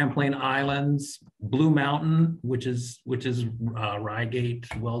 There's Champlain Islands, Blue Mountain, which is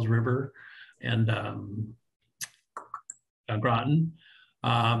Rygate, Wells River, and Groton.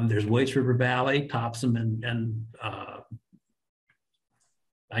 There's Waits River Valley, Topsom, and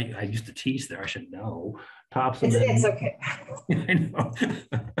I used to tease there. I should know. Topsom. It's okay. I know.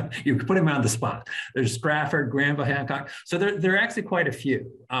 You can put him on the spot. There's Stratford, Granville, Hancock. So there are actually quite a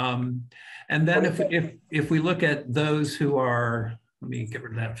few. And then if we look at those who are, let me get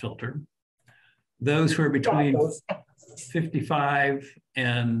rid of that filter. Those who are between 55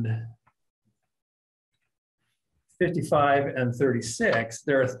 and 36,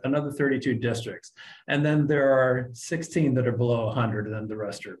 there are another 32 districts. And then there are 16 that are below 100, and then the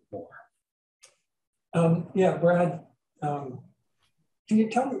rest are more. Yeah, Brad, can you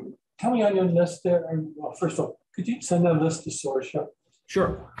tell me on your list there? Well, first of all, could you send that list to Sorsha?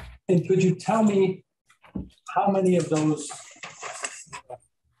 Sure. And could you tell me how many of those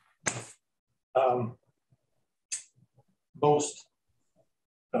most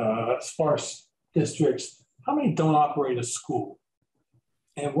sparse districts, how many don't operate a school?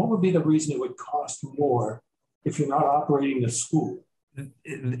 And what would be the reason it would cost more if you're not operating a school?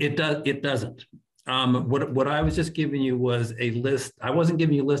 It doesn't. What I was just giving you was a list. I wasn't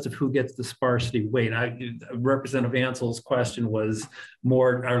giving you a list of who gets the sparsity weight. Representative Ansel's question was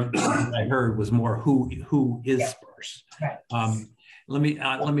more, I heard was more who is sparse. Right. Let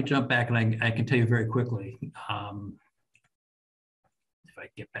me jump back, and I can tell you very quickly if I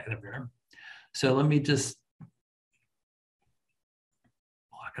get back there. So let me just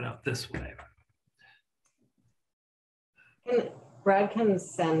block it out this way. Brad can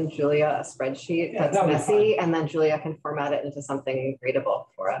send Julia a spreadsheet that's messy, and then Julia can format it into something readable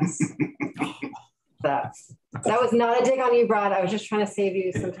for us. That was not a dig on you, Brad. I was just trying to save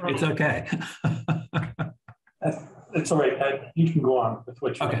you some time. It's okay. It's all right. You can go on with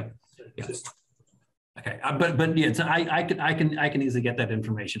what you okay. Yeah. Okay, but yeah, so I can easily get that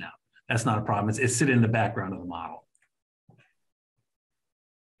information out. That's not a problem. It's sitting in the background of the model.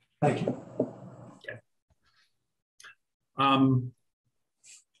 Thank you. Okay.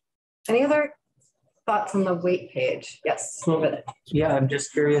 Any other thoughts on the weight page? Yes. So, yeah, I'm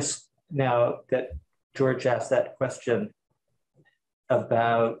just curious now that George asked that question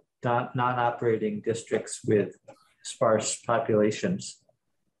about non-operating districts with sparse populations.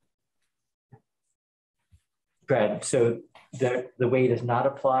 Brad, so the weight is not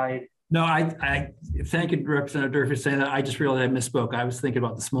applied? No, I thank you, Representative Durfee, for saying that. I just realized I misspoke. I was thinking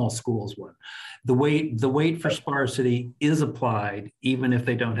about the small schools one. The weight for sparsity is applied even if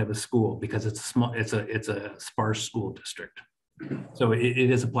they don't have a school, because it's a sparse school district. So it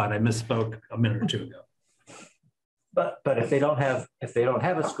is applied. I misspoke a minute or two ago. But if they don't have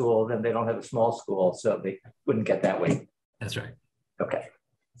a school, then they don't have a small school, so they wouldn't get that weight. That's right. Okay.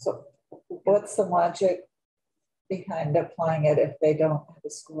 So what's the logic behind applying it if they don't have a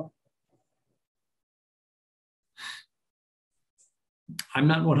school? I'm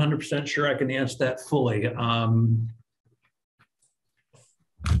not 100% sure I can answer that fully.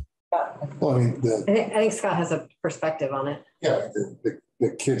 Well, I mean, I think Scott has a perspective on it. yeah,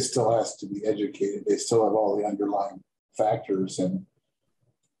 the kid still has to be educated. They still have all the underlying factors, and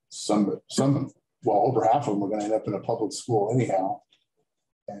some, well, over half of them are going to end up in a public school anyhow.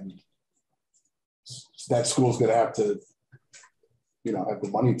 And that school's going to have to, you know, have the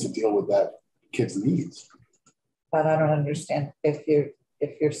money to deal with that kid's needs. But I don't understand if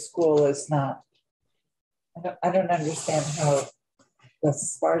your school is not, I don't understand how the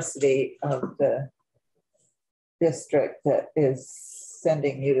sparsity of the district that is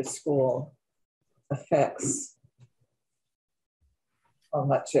sending you to school affects how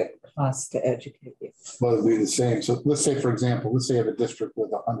much it costs to educate you. Well, it'll be the same. So let's say, for example, let's say you have a district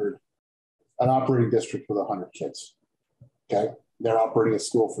with 100, an operating district with 100 kids. Okay, they're operating a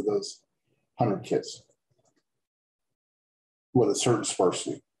school for those 100 kids with a certain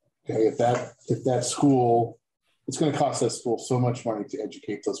sparsity. Okay, if that school, it's going to cost that school so much money to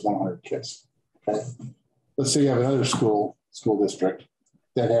educate those 100 kids. Okay, let's say you have another school district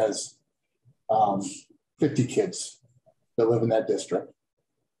that has 50 kids that live in that district,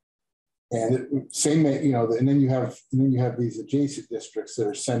 and same, you know, and then you have these adjacent districts that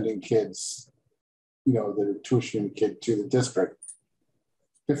are sending kids, you know, that are tuitioning a kid to the district.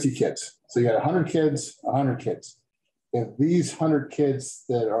 50 kids. So you got 100 kids, 100 kids. If these 100 kids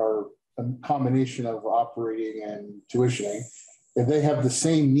that are a combination of operating and tuitioning, if they have the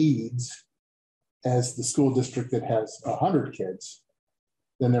same needs as the school district that has 100 kids,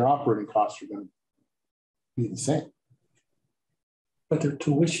 then their operating costs are going to be the same. But they're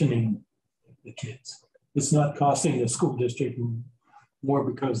tuitioning the kids. It's not costing the school district more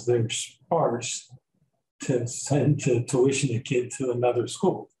because they're sparse to send to tuition a kid to another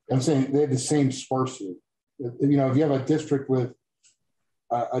school. I'm saying they have the same sparsity. You know, if you have a district with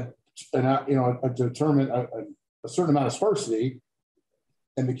a certain amount of sparsity,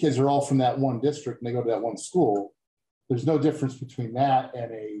 and the kids are all from that one district and they go to that one school, there's no difference between that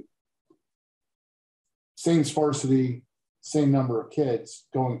and a same sparsity, same number of kids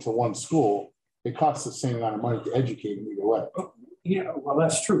going to one school. It costs the same amount of money to educate them either way. Yeah, well,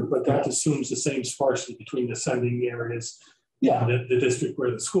 that's true, but that assumes the same sparsity between the sending areas. Yeah, the district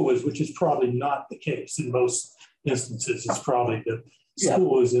where the school is, which is probably not the case in most instances. It's probably the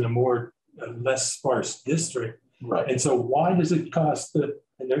school is in a more less sparse district, right? And so, why does it cost and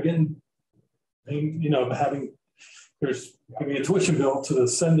they're getting, you know, having a tuition bill to the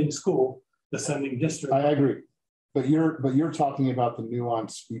sending school, the sending district. I agree, but you're talking about the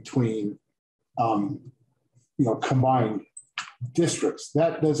nuance between, you know, combined districts.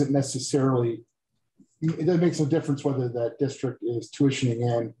 That doesn't necessarily. It makes no difference whether that district is tuitioning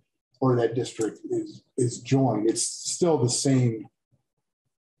in or that district is joined. It's still the same.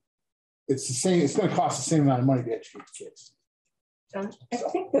 It's the same. It's going to cost the same amount of money to educate the kids. I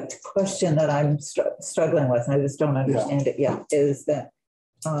think the question that I'm struggling with, and I just don't understand it yet, is that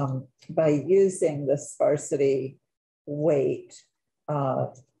by using the sparsity weight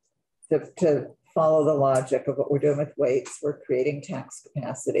to follow the logic of what we're doing with weights, we're creating tax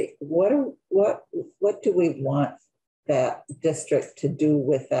capacity. What do we want that district to do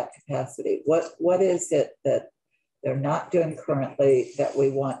with that capacity? What is it that they're not doing currently that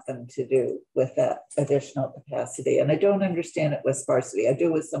we want them to do with that additional capacity? And I don't understand it with sparsity. I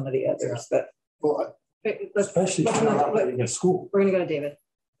do with some of the others, but well, especially if you're not operating a school. We're going to go to David.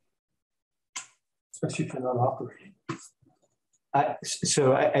 Especially if you're not operating.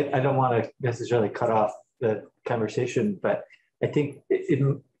 So I don't want to necessarily cut off the conversation, but I think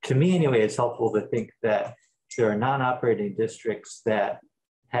to me anyway, it's helpful to think that there are non-operating districts that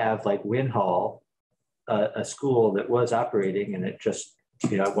have, like Winhall, a school that was operating and it just,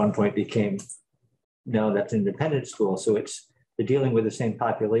 you know, at one point became, no, that's an independent school. So they're dealing with the same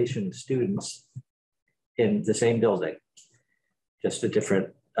population of students in the same building, just a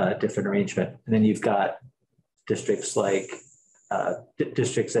different arrangement. And then you've got districts like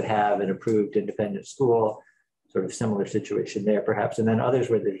districts that have an approved independent school, sort of similar situation there perhaps. And then others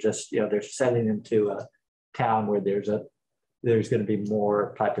where they're just, you know, they're sending them to a town where there's going to be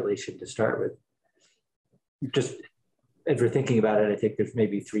more population to start with. Just as we're thinking about it, I think there's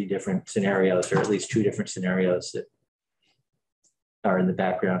maybe 3 different scenarios, or at least 2 different scenarios that are in the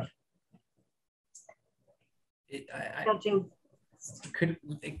background.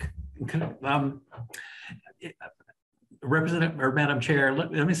 Representative or Madam Chair,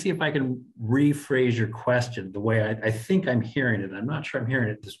 let me see if I can rephrase your question the way I think I'm hearing it. I'm not sure I'm hearing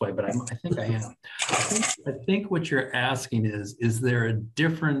it this way, but I think I am. I think what you're asking is there a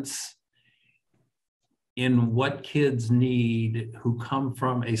difference in what kids need who come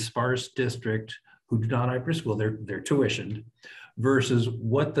from a sparse district who do not operate school, they're tuitioned, versus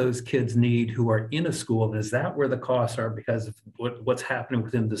what those kids need who are in a school? And is that where the costs are because of what's happening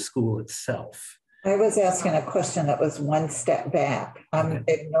within the school itself? I was asking a question that was one step back. I'm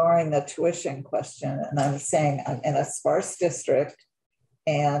ignoring the tuition question, and I'm saying I'm in a sparse district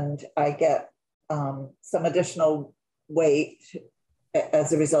and I get some additional weight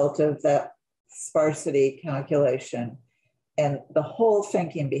as a result of that sparsity calculation. And the whole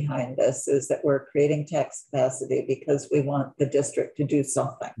thinking behind this is that we're creating tax capacity because we want the district to do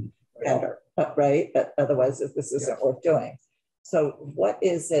something better, right? But otherwise, this isn't worth doing. So what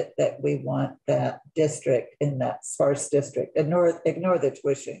is it that we want that district in that sparse district? Ignore the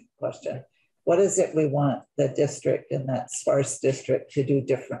tuition question. What is it we want the district in that sparse district to do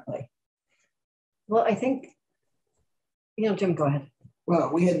differently? Well, I think, Jim, go ahead.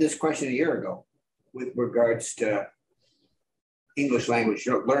 Well, we had this question a year ago with regards to English language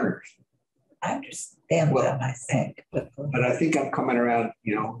learners. I understand them, I think. But I think I'm coming around,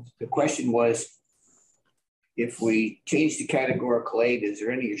 the question was, if we change the categorical aid, is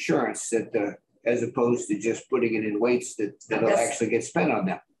there any assurance that as opposed to just putting it in weights that'll actually get spent on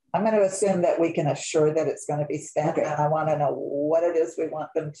them? I'm going to assume that we can assure that it's going to be spent, and I want to know what it is we want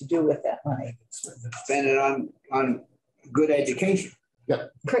them to do with that money. Spend it on good education. Yeah.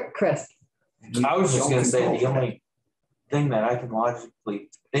 Chris. I was just going to say the only thing that I can logically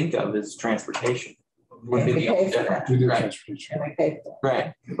think of is transportation. Would be the only difference. We do right. transportation. And we pay for it.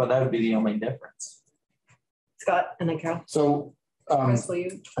 Right, but that would be the only difference. Scott and then Carol. So Chris, will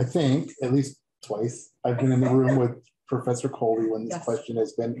you? I think at least twice I've been in the room with Professor Colby when this Yes. question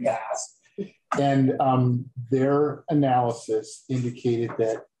has been asked. And their analysis indicated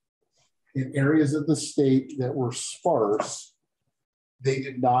that in areas of the state that were sparse, they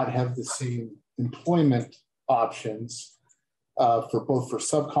did not have the same employment options for both for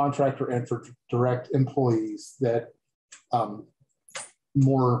subcontractor and for direct employees that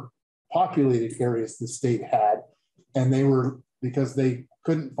more populated areas the state had. And they were, because they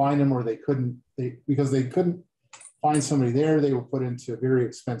couldn't find them or because they couldn't find somebody there, they were put into very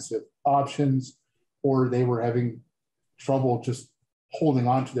expensive options, or they were having trouble just holding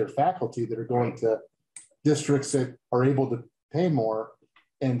on to their faculty that are going to districts that are able to pay more,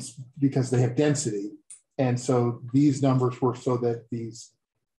 and because they have density. And so these numbers were so that these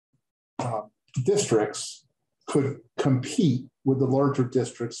districts could compete with the larger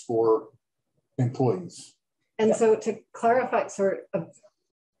districts for employees. And so to clarify,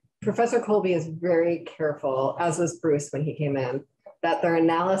 Professor Colby is very careful, as was Bruce when he came in, that their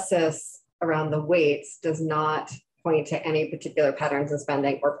analysis around the weights does not point to any particular patterns in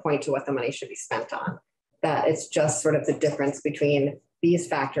spending or point to what the money should be spent on. That it's just sort of the difference between these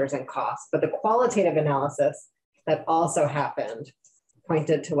factors and costs. But the qualitative analysis that also happened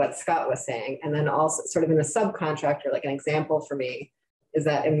pointed to what Scott was saying. And then also sort of in a subcontractor, like an example for me is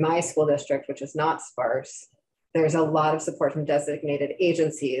that in my school district, which is not sparse, there's a lot of support from designated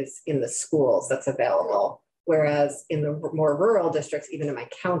agencies in the schools that's available. Whereas in the more rural districts, even in my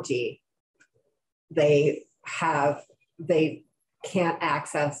county, they can't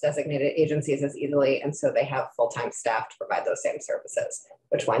access designated agencies as easily. And so they have full-time staff to provide those same services,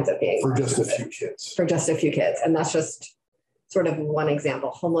 which winds up being For just a few kids. For just a few kids. And that's just sort of one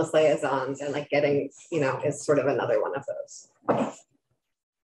example. Homeless liaisons and like getting, is sort of another one of those.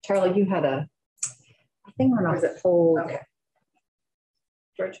 Charlie, you had a thing or not? Hold. Okay.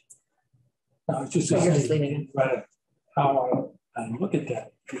 George. No, it's just, so you're just leaning in. Right, how I look at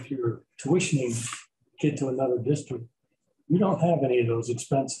that. If you're tuitioning a kid to another district, you don't have any of those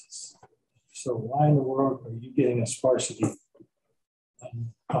expenses. So why in the world are you getting a sparsity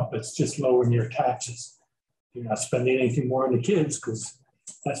up? It's just lowering your taxes. You're not spending anything more on the kids because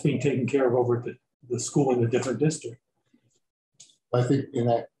that's being taken care of over at the school in a different district. I think in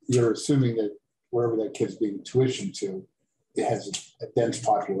that you're assuming that wherever that kid's being tuitioned to, it has a dense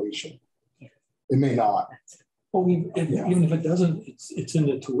population. It may not. Well, even if it doesn't, it's in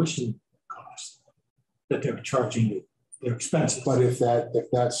the tuition cost that they're charging you, their expenses. But if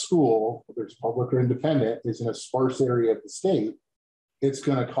that school, whether it's public or independent, is in a sparse area of the state, it's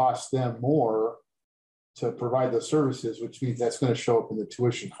going to cost them more to provide those services, which means that's going to show up in the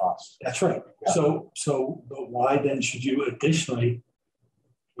tuition cost. That's right. Yeah. So why then should you additionally,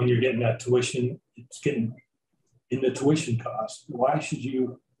 when you're getting that tuition, it's getting in the tuition cost. Why should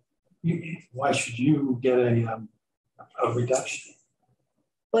you get a a reduction.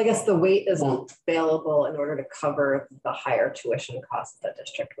 Well, I guess the weight isn't available in order to cover the higher tuition costs the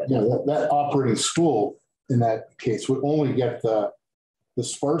district would. Yeah, that operating school in that case would only get the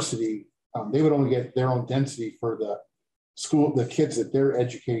sparsity. They would only get their own density for the school, the kids that they're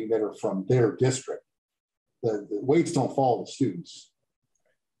educating that are from their district. The weights don't follow the students.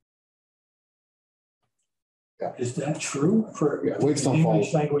 Yeah. Is that true for weights don't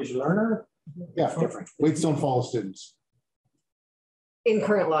English follow. Language learner? Yeah, different. Weights don't follow students. In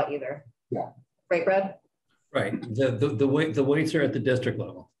current law either. Yeah. Right, Brad? Right. The weights are at the district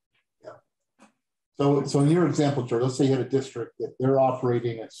level. Yeah. So in your example, George, let's say you had a district that they're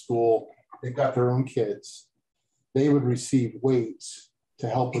operating a school, they've got their own kids. They would receive weights to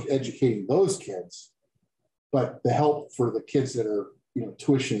help with educating those kids. But the help for the kids that are,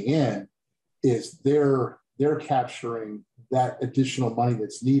 tuitioning in is they're capturing that additional money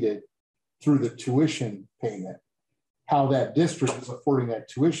that's needed through the tuition payment. How that district is affording that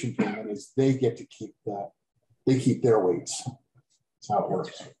tuition payment is they get to keep their weights. That's how it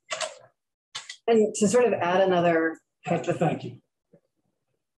works. And to sort of add another thank you.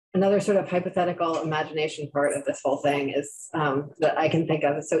 Another sort of hypothetical imagination part of this whole thing is that I can think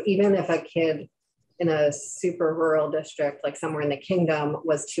of. So even if a kid in a super rural district, like somewhere in the kingdom,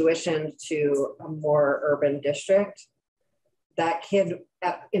 was tuitioned to a more urban district, that kid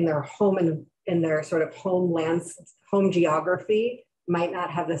in their home and in their sort of home geography might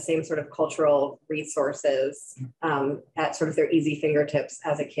not have the same sort of cultural resources at sort of their easy fingertips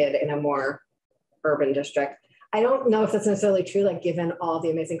as a kid in a more urban district. I don't know if that's necessarily true, like given all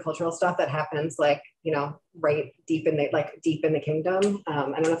the amazing cultural stuff that happens, like, right deep in the kingdom. I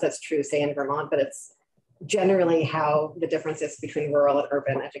don't know if that's true, say in Vermont, but it's generally how the differences between rural and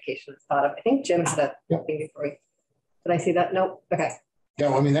urban education is thought of. I think Jim had a thing before. Did I see that? Nope. Okay. Yeah,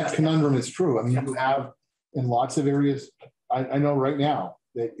 well, I mean, that conundrum is true. I mean, you have in lots of areas, I know right now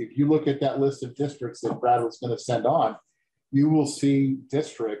that if you look at that list of districts that Brad was going to send on, you will see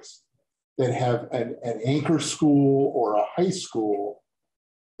districts that have an anchor school or a high school,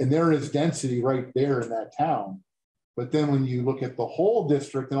 and there is density right there in that town. But then when you look at the whole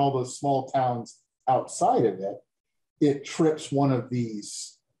district and all those small towns outside of it, it trips one of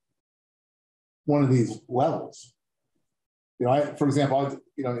these levels. For example,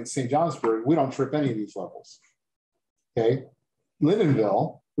 in St. Johnsbury, we don't trip any of these levels. Okay,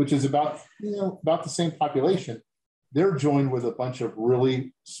 Lindenville, which is about the same population, they're joined with a bunch of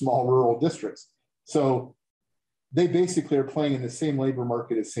really small rural districts. So they basically are playing in the same labor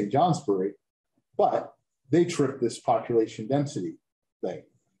market as St. Johnsbury, but they trip this population density thing.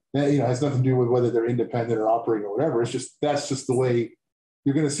 That has nothing to do with whether they're independent or operating or whatever. That's just the way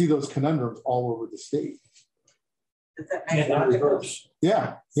you're going to see those conundrums all over the state. Does that make logical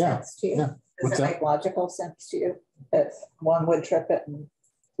sense to you? Does that make logical sense to you that one would trip it?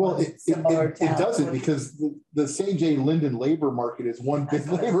 Well, it doesn't, because the St. J. Linden labor market is one big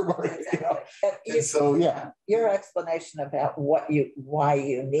labor market. And so, your explanation about why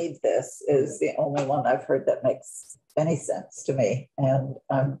you need this is the only one I've heard that makes any sense to me, and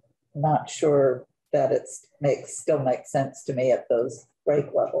I'm not sure that it still makes sense to me at those break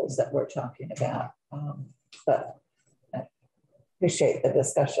levels that we're talking about. But I appreciate the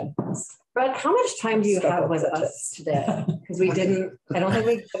discussion. Brad, how much time do you have with us today? Because I don't think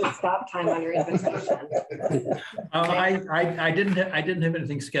we put a stop time on your invitation. I didn't have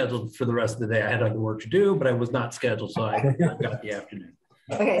anything scheduled for the rest of the day. I had other work to do, but I was not scheduled, so I got the afternoon.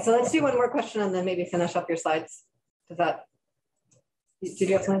 Okay, so let's do one more question and then maybe finish up your slides. Did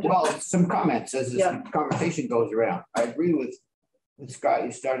you have something? Well, some comments as this conversation goes around. I agree with Scott.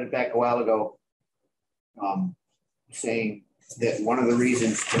 You started back a while ago saying that one of the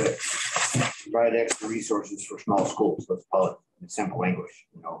reasons to provide extra resources for small schools, let's call it in simple English,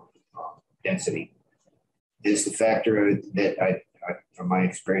 density, is the factor that I from my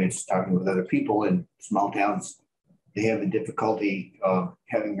experience talking with other people in small towns, they have the difficulty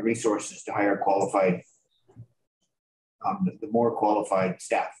having the resources to hire qualified, the more qualified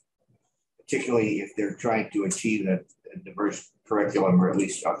staff, particularly if they're trying to achieve a diverse curriculum or at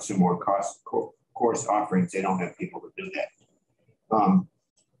least some more course offerings. They don't have people to do that.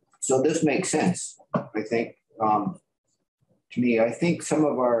 So this makes sense, I think. To me, I think some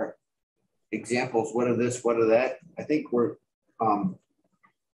of our examples, what of this, what of that, I think we're,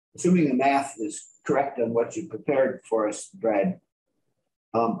 assuming the math is correct on what you prepared for us, Brad,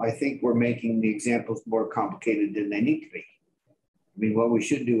 I think we're making the examples more complicated than they need to be. I mean, what we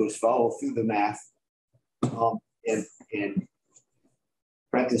should do is follow through the math in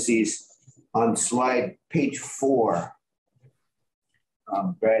parentheses on slide page 4.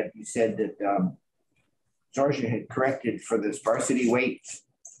 Brad, you said that Georgia had corrected for the sparsity weights,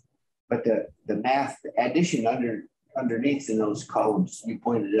 but the math addition underneath in those columns you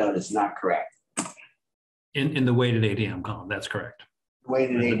pointed out is not correct. In the weighted ADM column, that's correct.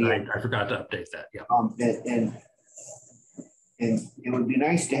 Weighted ADM. I forgot to update that. Yeah. And it would be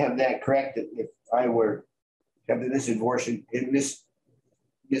nice to have that corrected if I were having this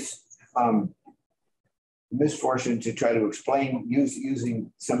misfortune to try to explain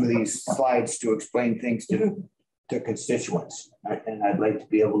using some of these slides to explain things to constituents. And I'd like to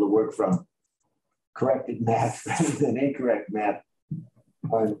be able to work from corrected math rather than incorrect math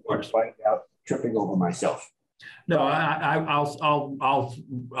without tripping over myself. No, I'll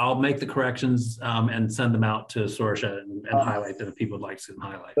make the corrections and send them out to Sorsha and highlight them if people would like to see them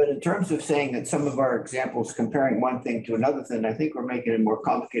highlight. But in terms of saying that some of our examples comparing one thing to another thing, I think we're making it more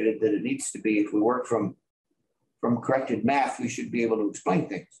complicated than it needs to be. If we work from corrected math, we should be able to explain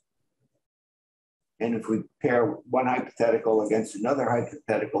things. And if we pair one hypothetical against another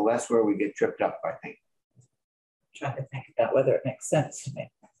hypothetical, that's where we get tripped up, I think. I'm trying to think about whether it makes sense to me.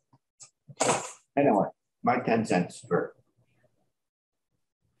 Anyway, my 10 cents for.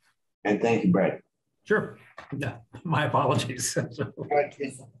 And thank you, Brad. Sure. Yeah, my apologies. We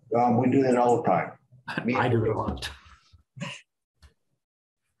do that all the time. I do it a lot.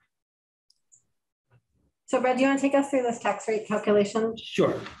 So Brad, do you want to take us through this tax rate calculation?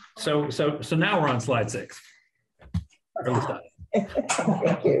 Sure. So now we're on slide 6.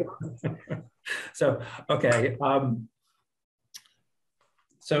 Thank you. So, okay.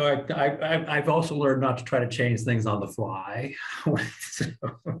 So I've also learned not to try to change things on the fly. I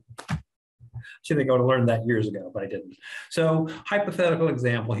think I would have learned that years ago, but I didn't. So hypothetical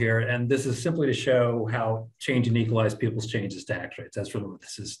example here, and this is simply to show how changing equalized pupils changes tax rates. That's really what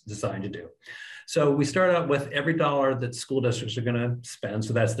this is designed to do. So we start out with every dollar that school districts are going to spend.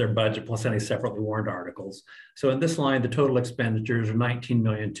 So that's their budget plus any separately warned articles. So in this line, the total expenditures are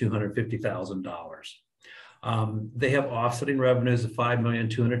 $19,250,000. They have offsetting revenues of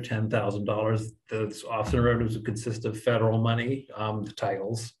 $5,210,000. Those offsetting revenues would consist of federal money, the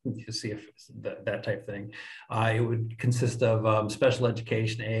titles, you see if that type of thing. It would consist of special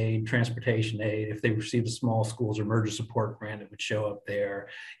education aid, transportation aid. If they received a small schools or merger support grant, it would show up there.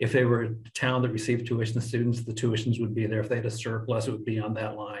 If they were a town that received tuition students, the tuitions would be there. If they had a surplus, it would be on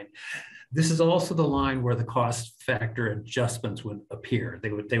that line. This is also the line where the cost factor adjustments would appear.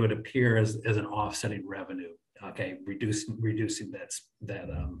 They would appear as an offsetting revenue. Okay, reducing that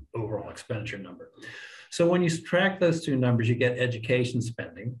overall expenditure number. So when you subtract those two numbers, you get education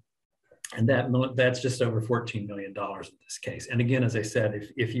spending, and that's just over $14 million in this case. And again, as I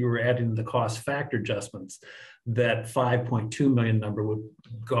said, if you were adding the cost factor adjustments, that 5.2 million number would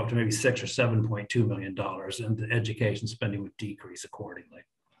go up to maybe $6 or $7.2 million, and the education spending would decrease accordingly.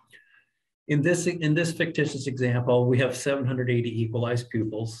 In this fictitious example, we have 780 equalized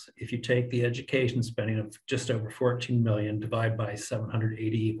pupils. If you take the education spending of just over 14 million, divide by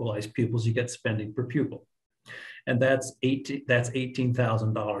 780 equalized pupils, you get spending per pupil. And that's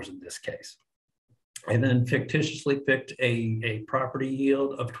 $18,000 in this case. I then fictitiously picked a property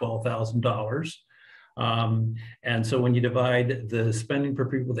yield of $12,000. And so when you divide the spending per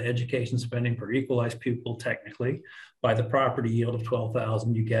pupil, the education spending per equalized pupil, technically, by the property yield of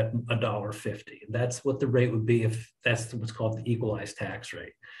 $12,000, you get $1.50. That's what the rate would be if that's what's called the equalized tax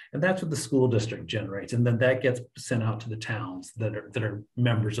rate. And that's what the school district generates. And then that gets sent out to the towns that are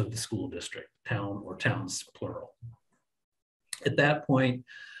members of the school district, town or towns plural. At that point,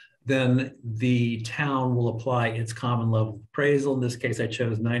 then the town will apply its common level of appraisal. In this case, I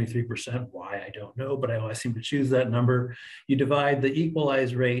chose 93%. Why, I don't know, but I always seem to choose that number. You divide the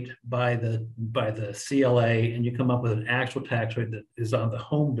equalized rate by the CLA, and you come up with an actual tax rate that is on the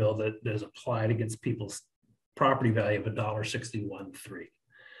home bill that is applied against people's property value of $1.613.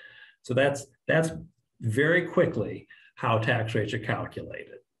 So that's very quickly how tax rates are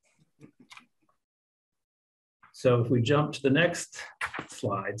calculated. So if we jump to the next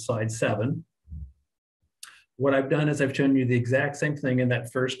slide, slide 7, what I've done is I've shown you the exact same thing in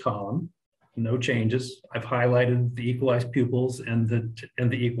that first column, no changes. I've highlighted the equalized pupils and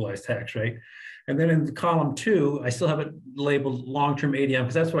the equalized tax rate. And then in column 2, I still have it labeled long-term ADM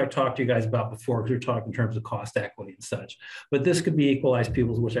because that's what I talked to you guys about before, because we were talking in terms of cost equity and such. But this could be equalized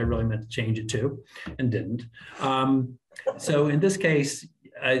pupils, which I really meant to change it to and didn't. So in this case,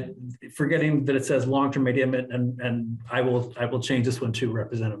 forgetting that it says long-term ADM, and I will change this one to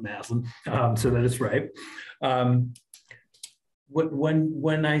Representative Maslin so that it's right.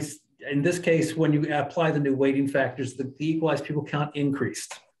 In this case, when you apply the new weighting factors, the equalized pupil count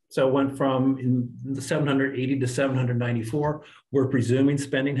increased. So it went from in the 780 to 794. We're presuming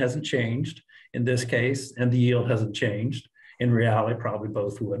spending hasn't changed. in this case, and the yield hasn't changed. In reality, probably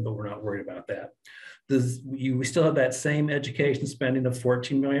both would, but we're not worried about that. We still have that same education spending of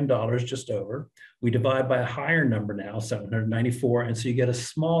 $14 million, just over. We divide by a higher number now, 794, and so you get a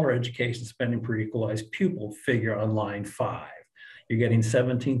smaller education spending per equalized pupil figure on line 5. You're getting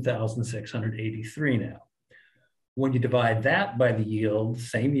 17,683 now. When you divide that by the yield,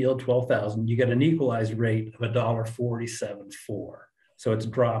 same yield, 12,000, you get an equalized rate of $1.47.4. So it's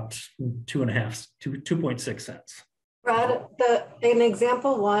dropped 2.6 cents. Brad, in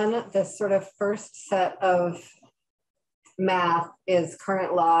example 1, the sort of first set of math is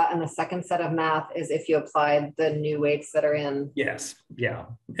current law, and the second set of math is if you applied the new weights that are in. Yes, yeah.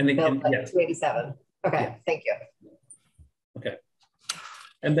 And yes. 287. Okay, yeah. Thank you. Okay.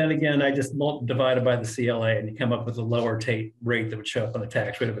 And then again, I just divided by the CLA, and you come up with a lower rate that would show up on the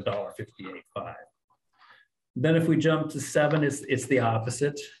tax rate of $1.58.5. Then if we jump to 7, it's the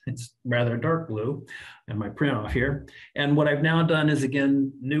opposite. It's rather dark blue and my print off here. And what I've now done is,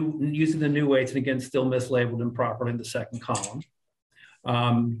 again, using the new weights, and again, still mislabeled improperly in the second column.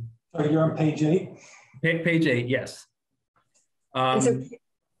 So you're on page 8? Page 8, yes. Somebody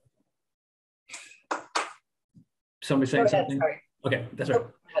saying something? Sorry. Okay, that's right.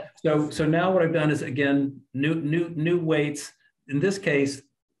 So now what I've done is, again, new weights. In this case,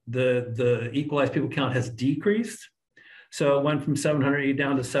 the equalized pupil count has decreased. So it went from 780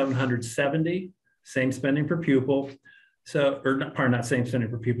 down to 770, same spending per pupil. So, or not same spending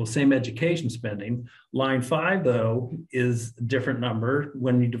per pupil, same education spending. Line 5, though, is a different number.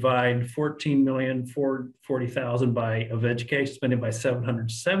 When you divide 14,440,000 of education spending by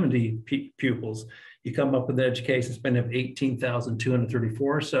 770 pupils, you come up with an education spending of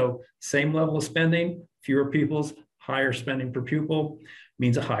 18,234. So same level of spending, fewer pupils, higher spending per pupil,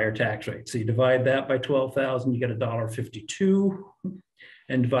 means a higher tax rate. So you divide that by 12,000, you get $1.52,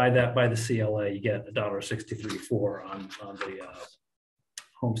 and divide that by the CLA, you get $1.63.4 on the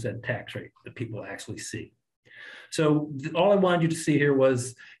homestead tax rate that people actually see. So all I wanted you to see here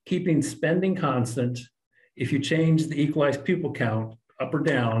was keeping spending constant. If you change the equalized pupil count up or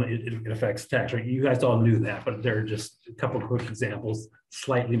down, it affects the tax rate. You guys all knew that, but there are just a couple of quick examples,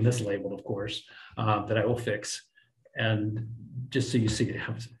 slightly mislabeled, of course, that I will fix. And just so you see it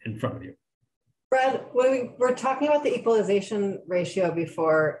in front of you. Brad, when we were talking about the equalization ratio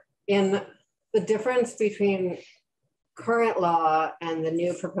before, in the difference between current law and the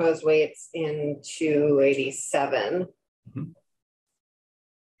new proposed weights in 287,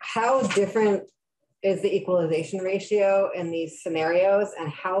 how different is the equalization ratio in these scenarios, and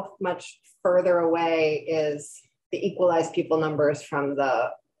how much further away is the equalized pupil numbers from the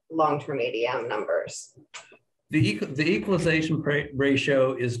long-term ADM numbers? The equalization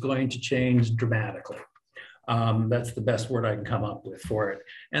ratio is going to change dramatically. That's the best word I can come up with for it.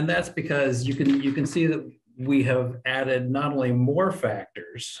 And that's because you can see that we have added not only more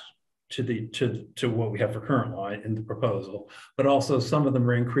factors to what we have for current law in the proposal, but also some of them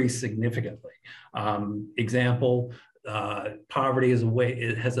are increased significantly. Example, poverty is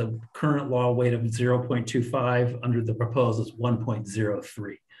it has a current law weight of 0.25, under the proposal is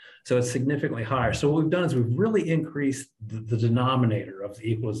 1.03. So it's significantly higher. So what we've done is we've really increased the denominator of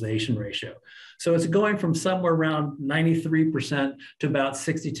the equalization ratio. So it's going from somewhere around 93% to about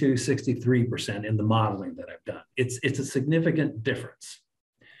 62, 63% in the modeling that I've done. It's a significant difference.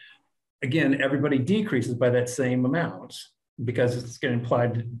 Again, everybody decreases by that same amount because it's getting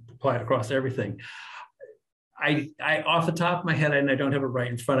applied across everything. I off the top of my head, and I don't have it right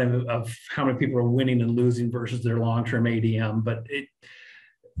in front of me, of how many people are winning and losing versus their long-term ADM, but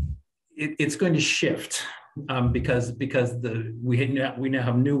it's going to shift because we now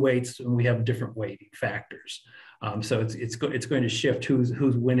have new weights and we have different weighting factors. So it's going to shift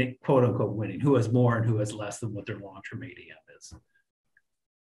who's winning, quote unquote winning, who has more and who has less than what their long-term ADM is.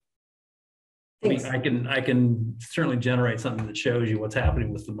 Thanks. I mean, I can certainly generate something that shows you what's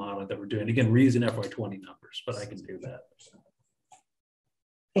happening with the modeling that we're doing. Again, we're using FY20 numbers, but I can do that.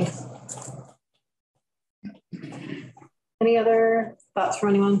 Thanks. Any other thoughts from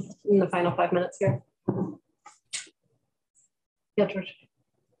anyone in the final 5 minutes here? Yeah, George.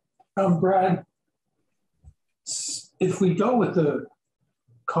 Brad, if we go with the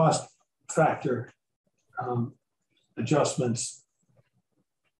cost factor adjustments,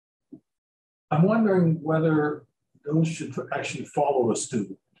 I'm wondering whether those should actually follow a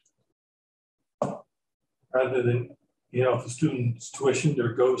student rather than, if a student's tuition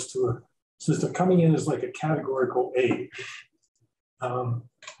or goes to a, since they're coming in as like a categorical A. Wondering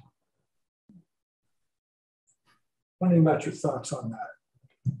about your thoughts on that.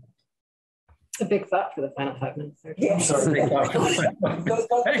 a big thought for the final 5 minutes. Yeah. I'm sorry.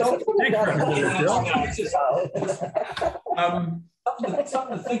 Don't put it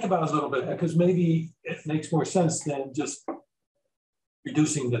Something to think about a little bit, because maybe it makes more sense than just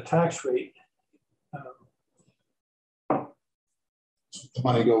reducing the tax rate. The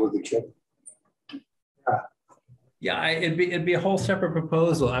money go with the kid. Yeah, it'd be a whole separate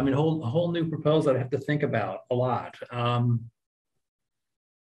proposal. I mean, a whole new proposal I'd have to think about a lot. I'm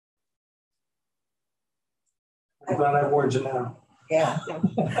glad I warned you now. Yeah.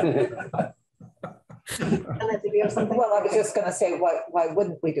 Did you have something? Well, I was just going to say, why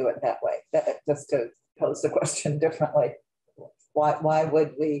wouldn't we do it that way? Just to pose the question differently. Why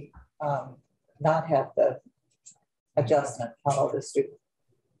would we not have the adjustment follow the student?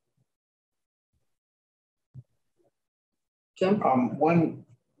 Jim? One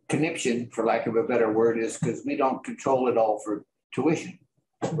conniption, for lack of a better word, is because we don't control it all for tuition.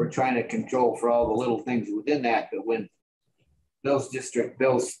 We're trying to control for all the little things within that. But when Bill Stefford,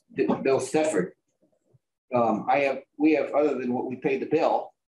 we have, other than what we pay the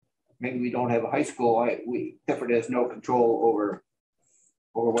bill, maybe we don't have a high school. Stefford has no control over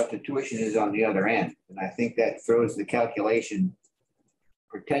what the tuition is on the other end. And I think that throws the calculation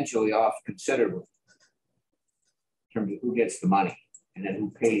potentially off considerably in terms of who gets the money and then who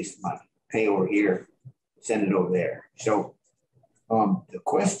pays the money. Pay over here, send it over there. So the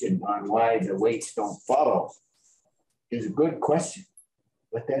question on why the weights don't follow is a good question,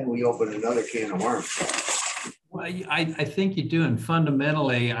 but then we open another can of worms. Well, I think you do, and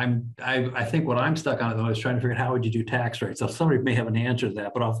fundamentally, I think what I'm stuck on though is trying to figure out how would you do tax rates. So somebody may have an answer to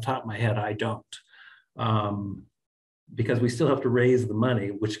that, but off the top of my head, I don't, because we still have to raise the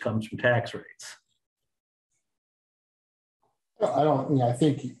money, which comes from tax rates. I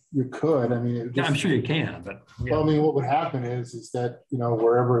think you could. I mean, I'm sure you can, but yeah. Well, I mean, what would happen is that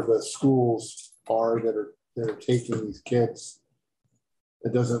wherever the schools are that are taking these kids,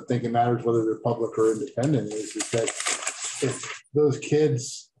 it doesn't think it matters whether they're public or independent. Is that if those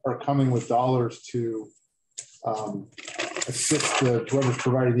kids are coming with dollars to assist whoever's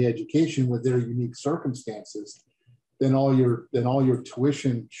providing the education with their unique circumstances, then all your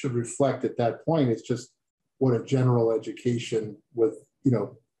tuition should reflect at that point. It's just what a general education would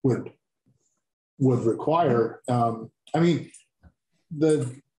require. I mean, the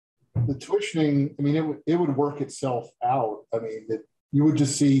tuitioning. I mean, it would work itself out. I mean, you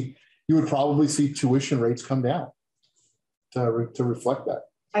would probably see tuition rates come down to reflect that.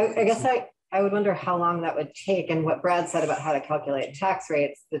 I guess I would wonder how long that would take, and what Brad said about how to calculate tax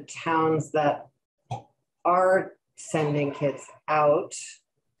rates. The towns that are sending kids out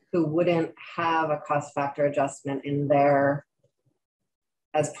who wouldn't have a cost factor adjustment in there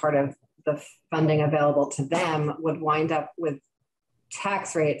as part of the funding available to them would wind up with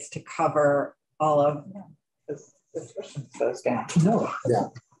tax rates to cover all of the tuition goes down. No, yeah.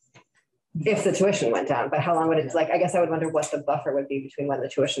 If the tuition went down, but how long would it, I guess I would wonder what the buffer would be between when the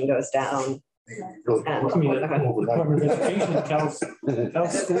tuition goes down. The Department of Education tells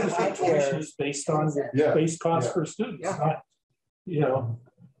schools that tuition is based on the base cost per student. Yeah.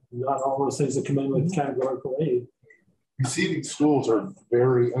 Not all those things that come in with categorical aid. Receiving schools are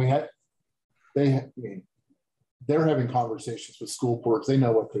very, they're having conversations with school boards. They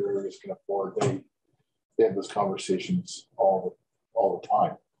know what their areas can afford. They have those conversations all the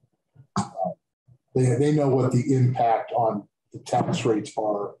time. They know what the impact on the tax rates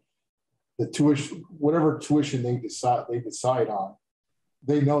are. The tuition, whatever tuition they decide on,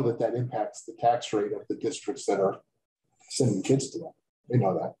 they know that impacts the tax rate of the districts that are sending kids to them. They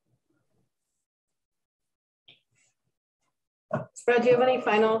know that. Brad, do you have any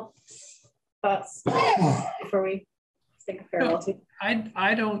final thoughts before we take a farewell to?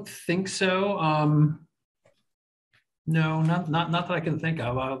 I don't think so. No, not that I can think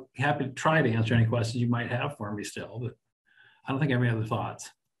of. I'll be happy to try to answer any questions you might have for me still, but I don't think I have any other thoughts.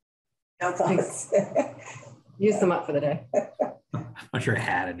 No thoughts. Use them up for the day. I'm not sure I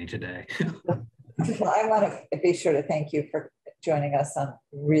had any today. Well, I want to be sure to thank you for joining us on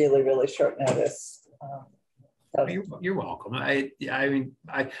really, really short notice. You're welcome. I mean,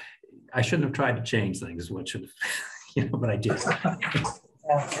 I shouldn't have tried to change things, what should have, but I did.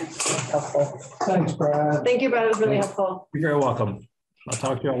 Yeah, helpful. Thanks, Brad. Thank you, Brad. It was really helpful. You're very welcome. I'll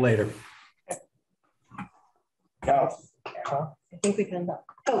talk to you all later. Carol. I think we can.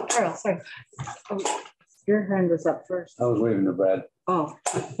 Oh, Carol, sorry. Oh, your hand was up first. I was waving to Brad. Oh.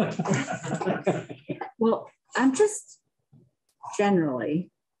 Well, I'm just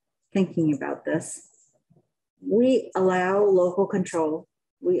generally thinking about this. We allow local control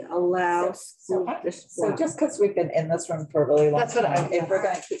we allow school So just because we've been in this room for a really long That's what time, if we're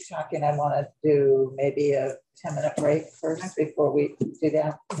going to keep talking, I want to do maybe a 10-minute break first before we do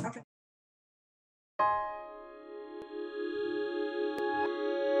that. Okay.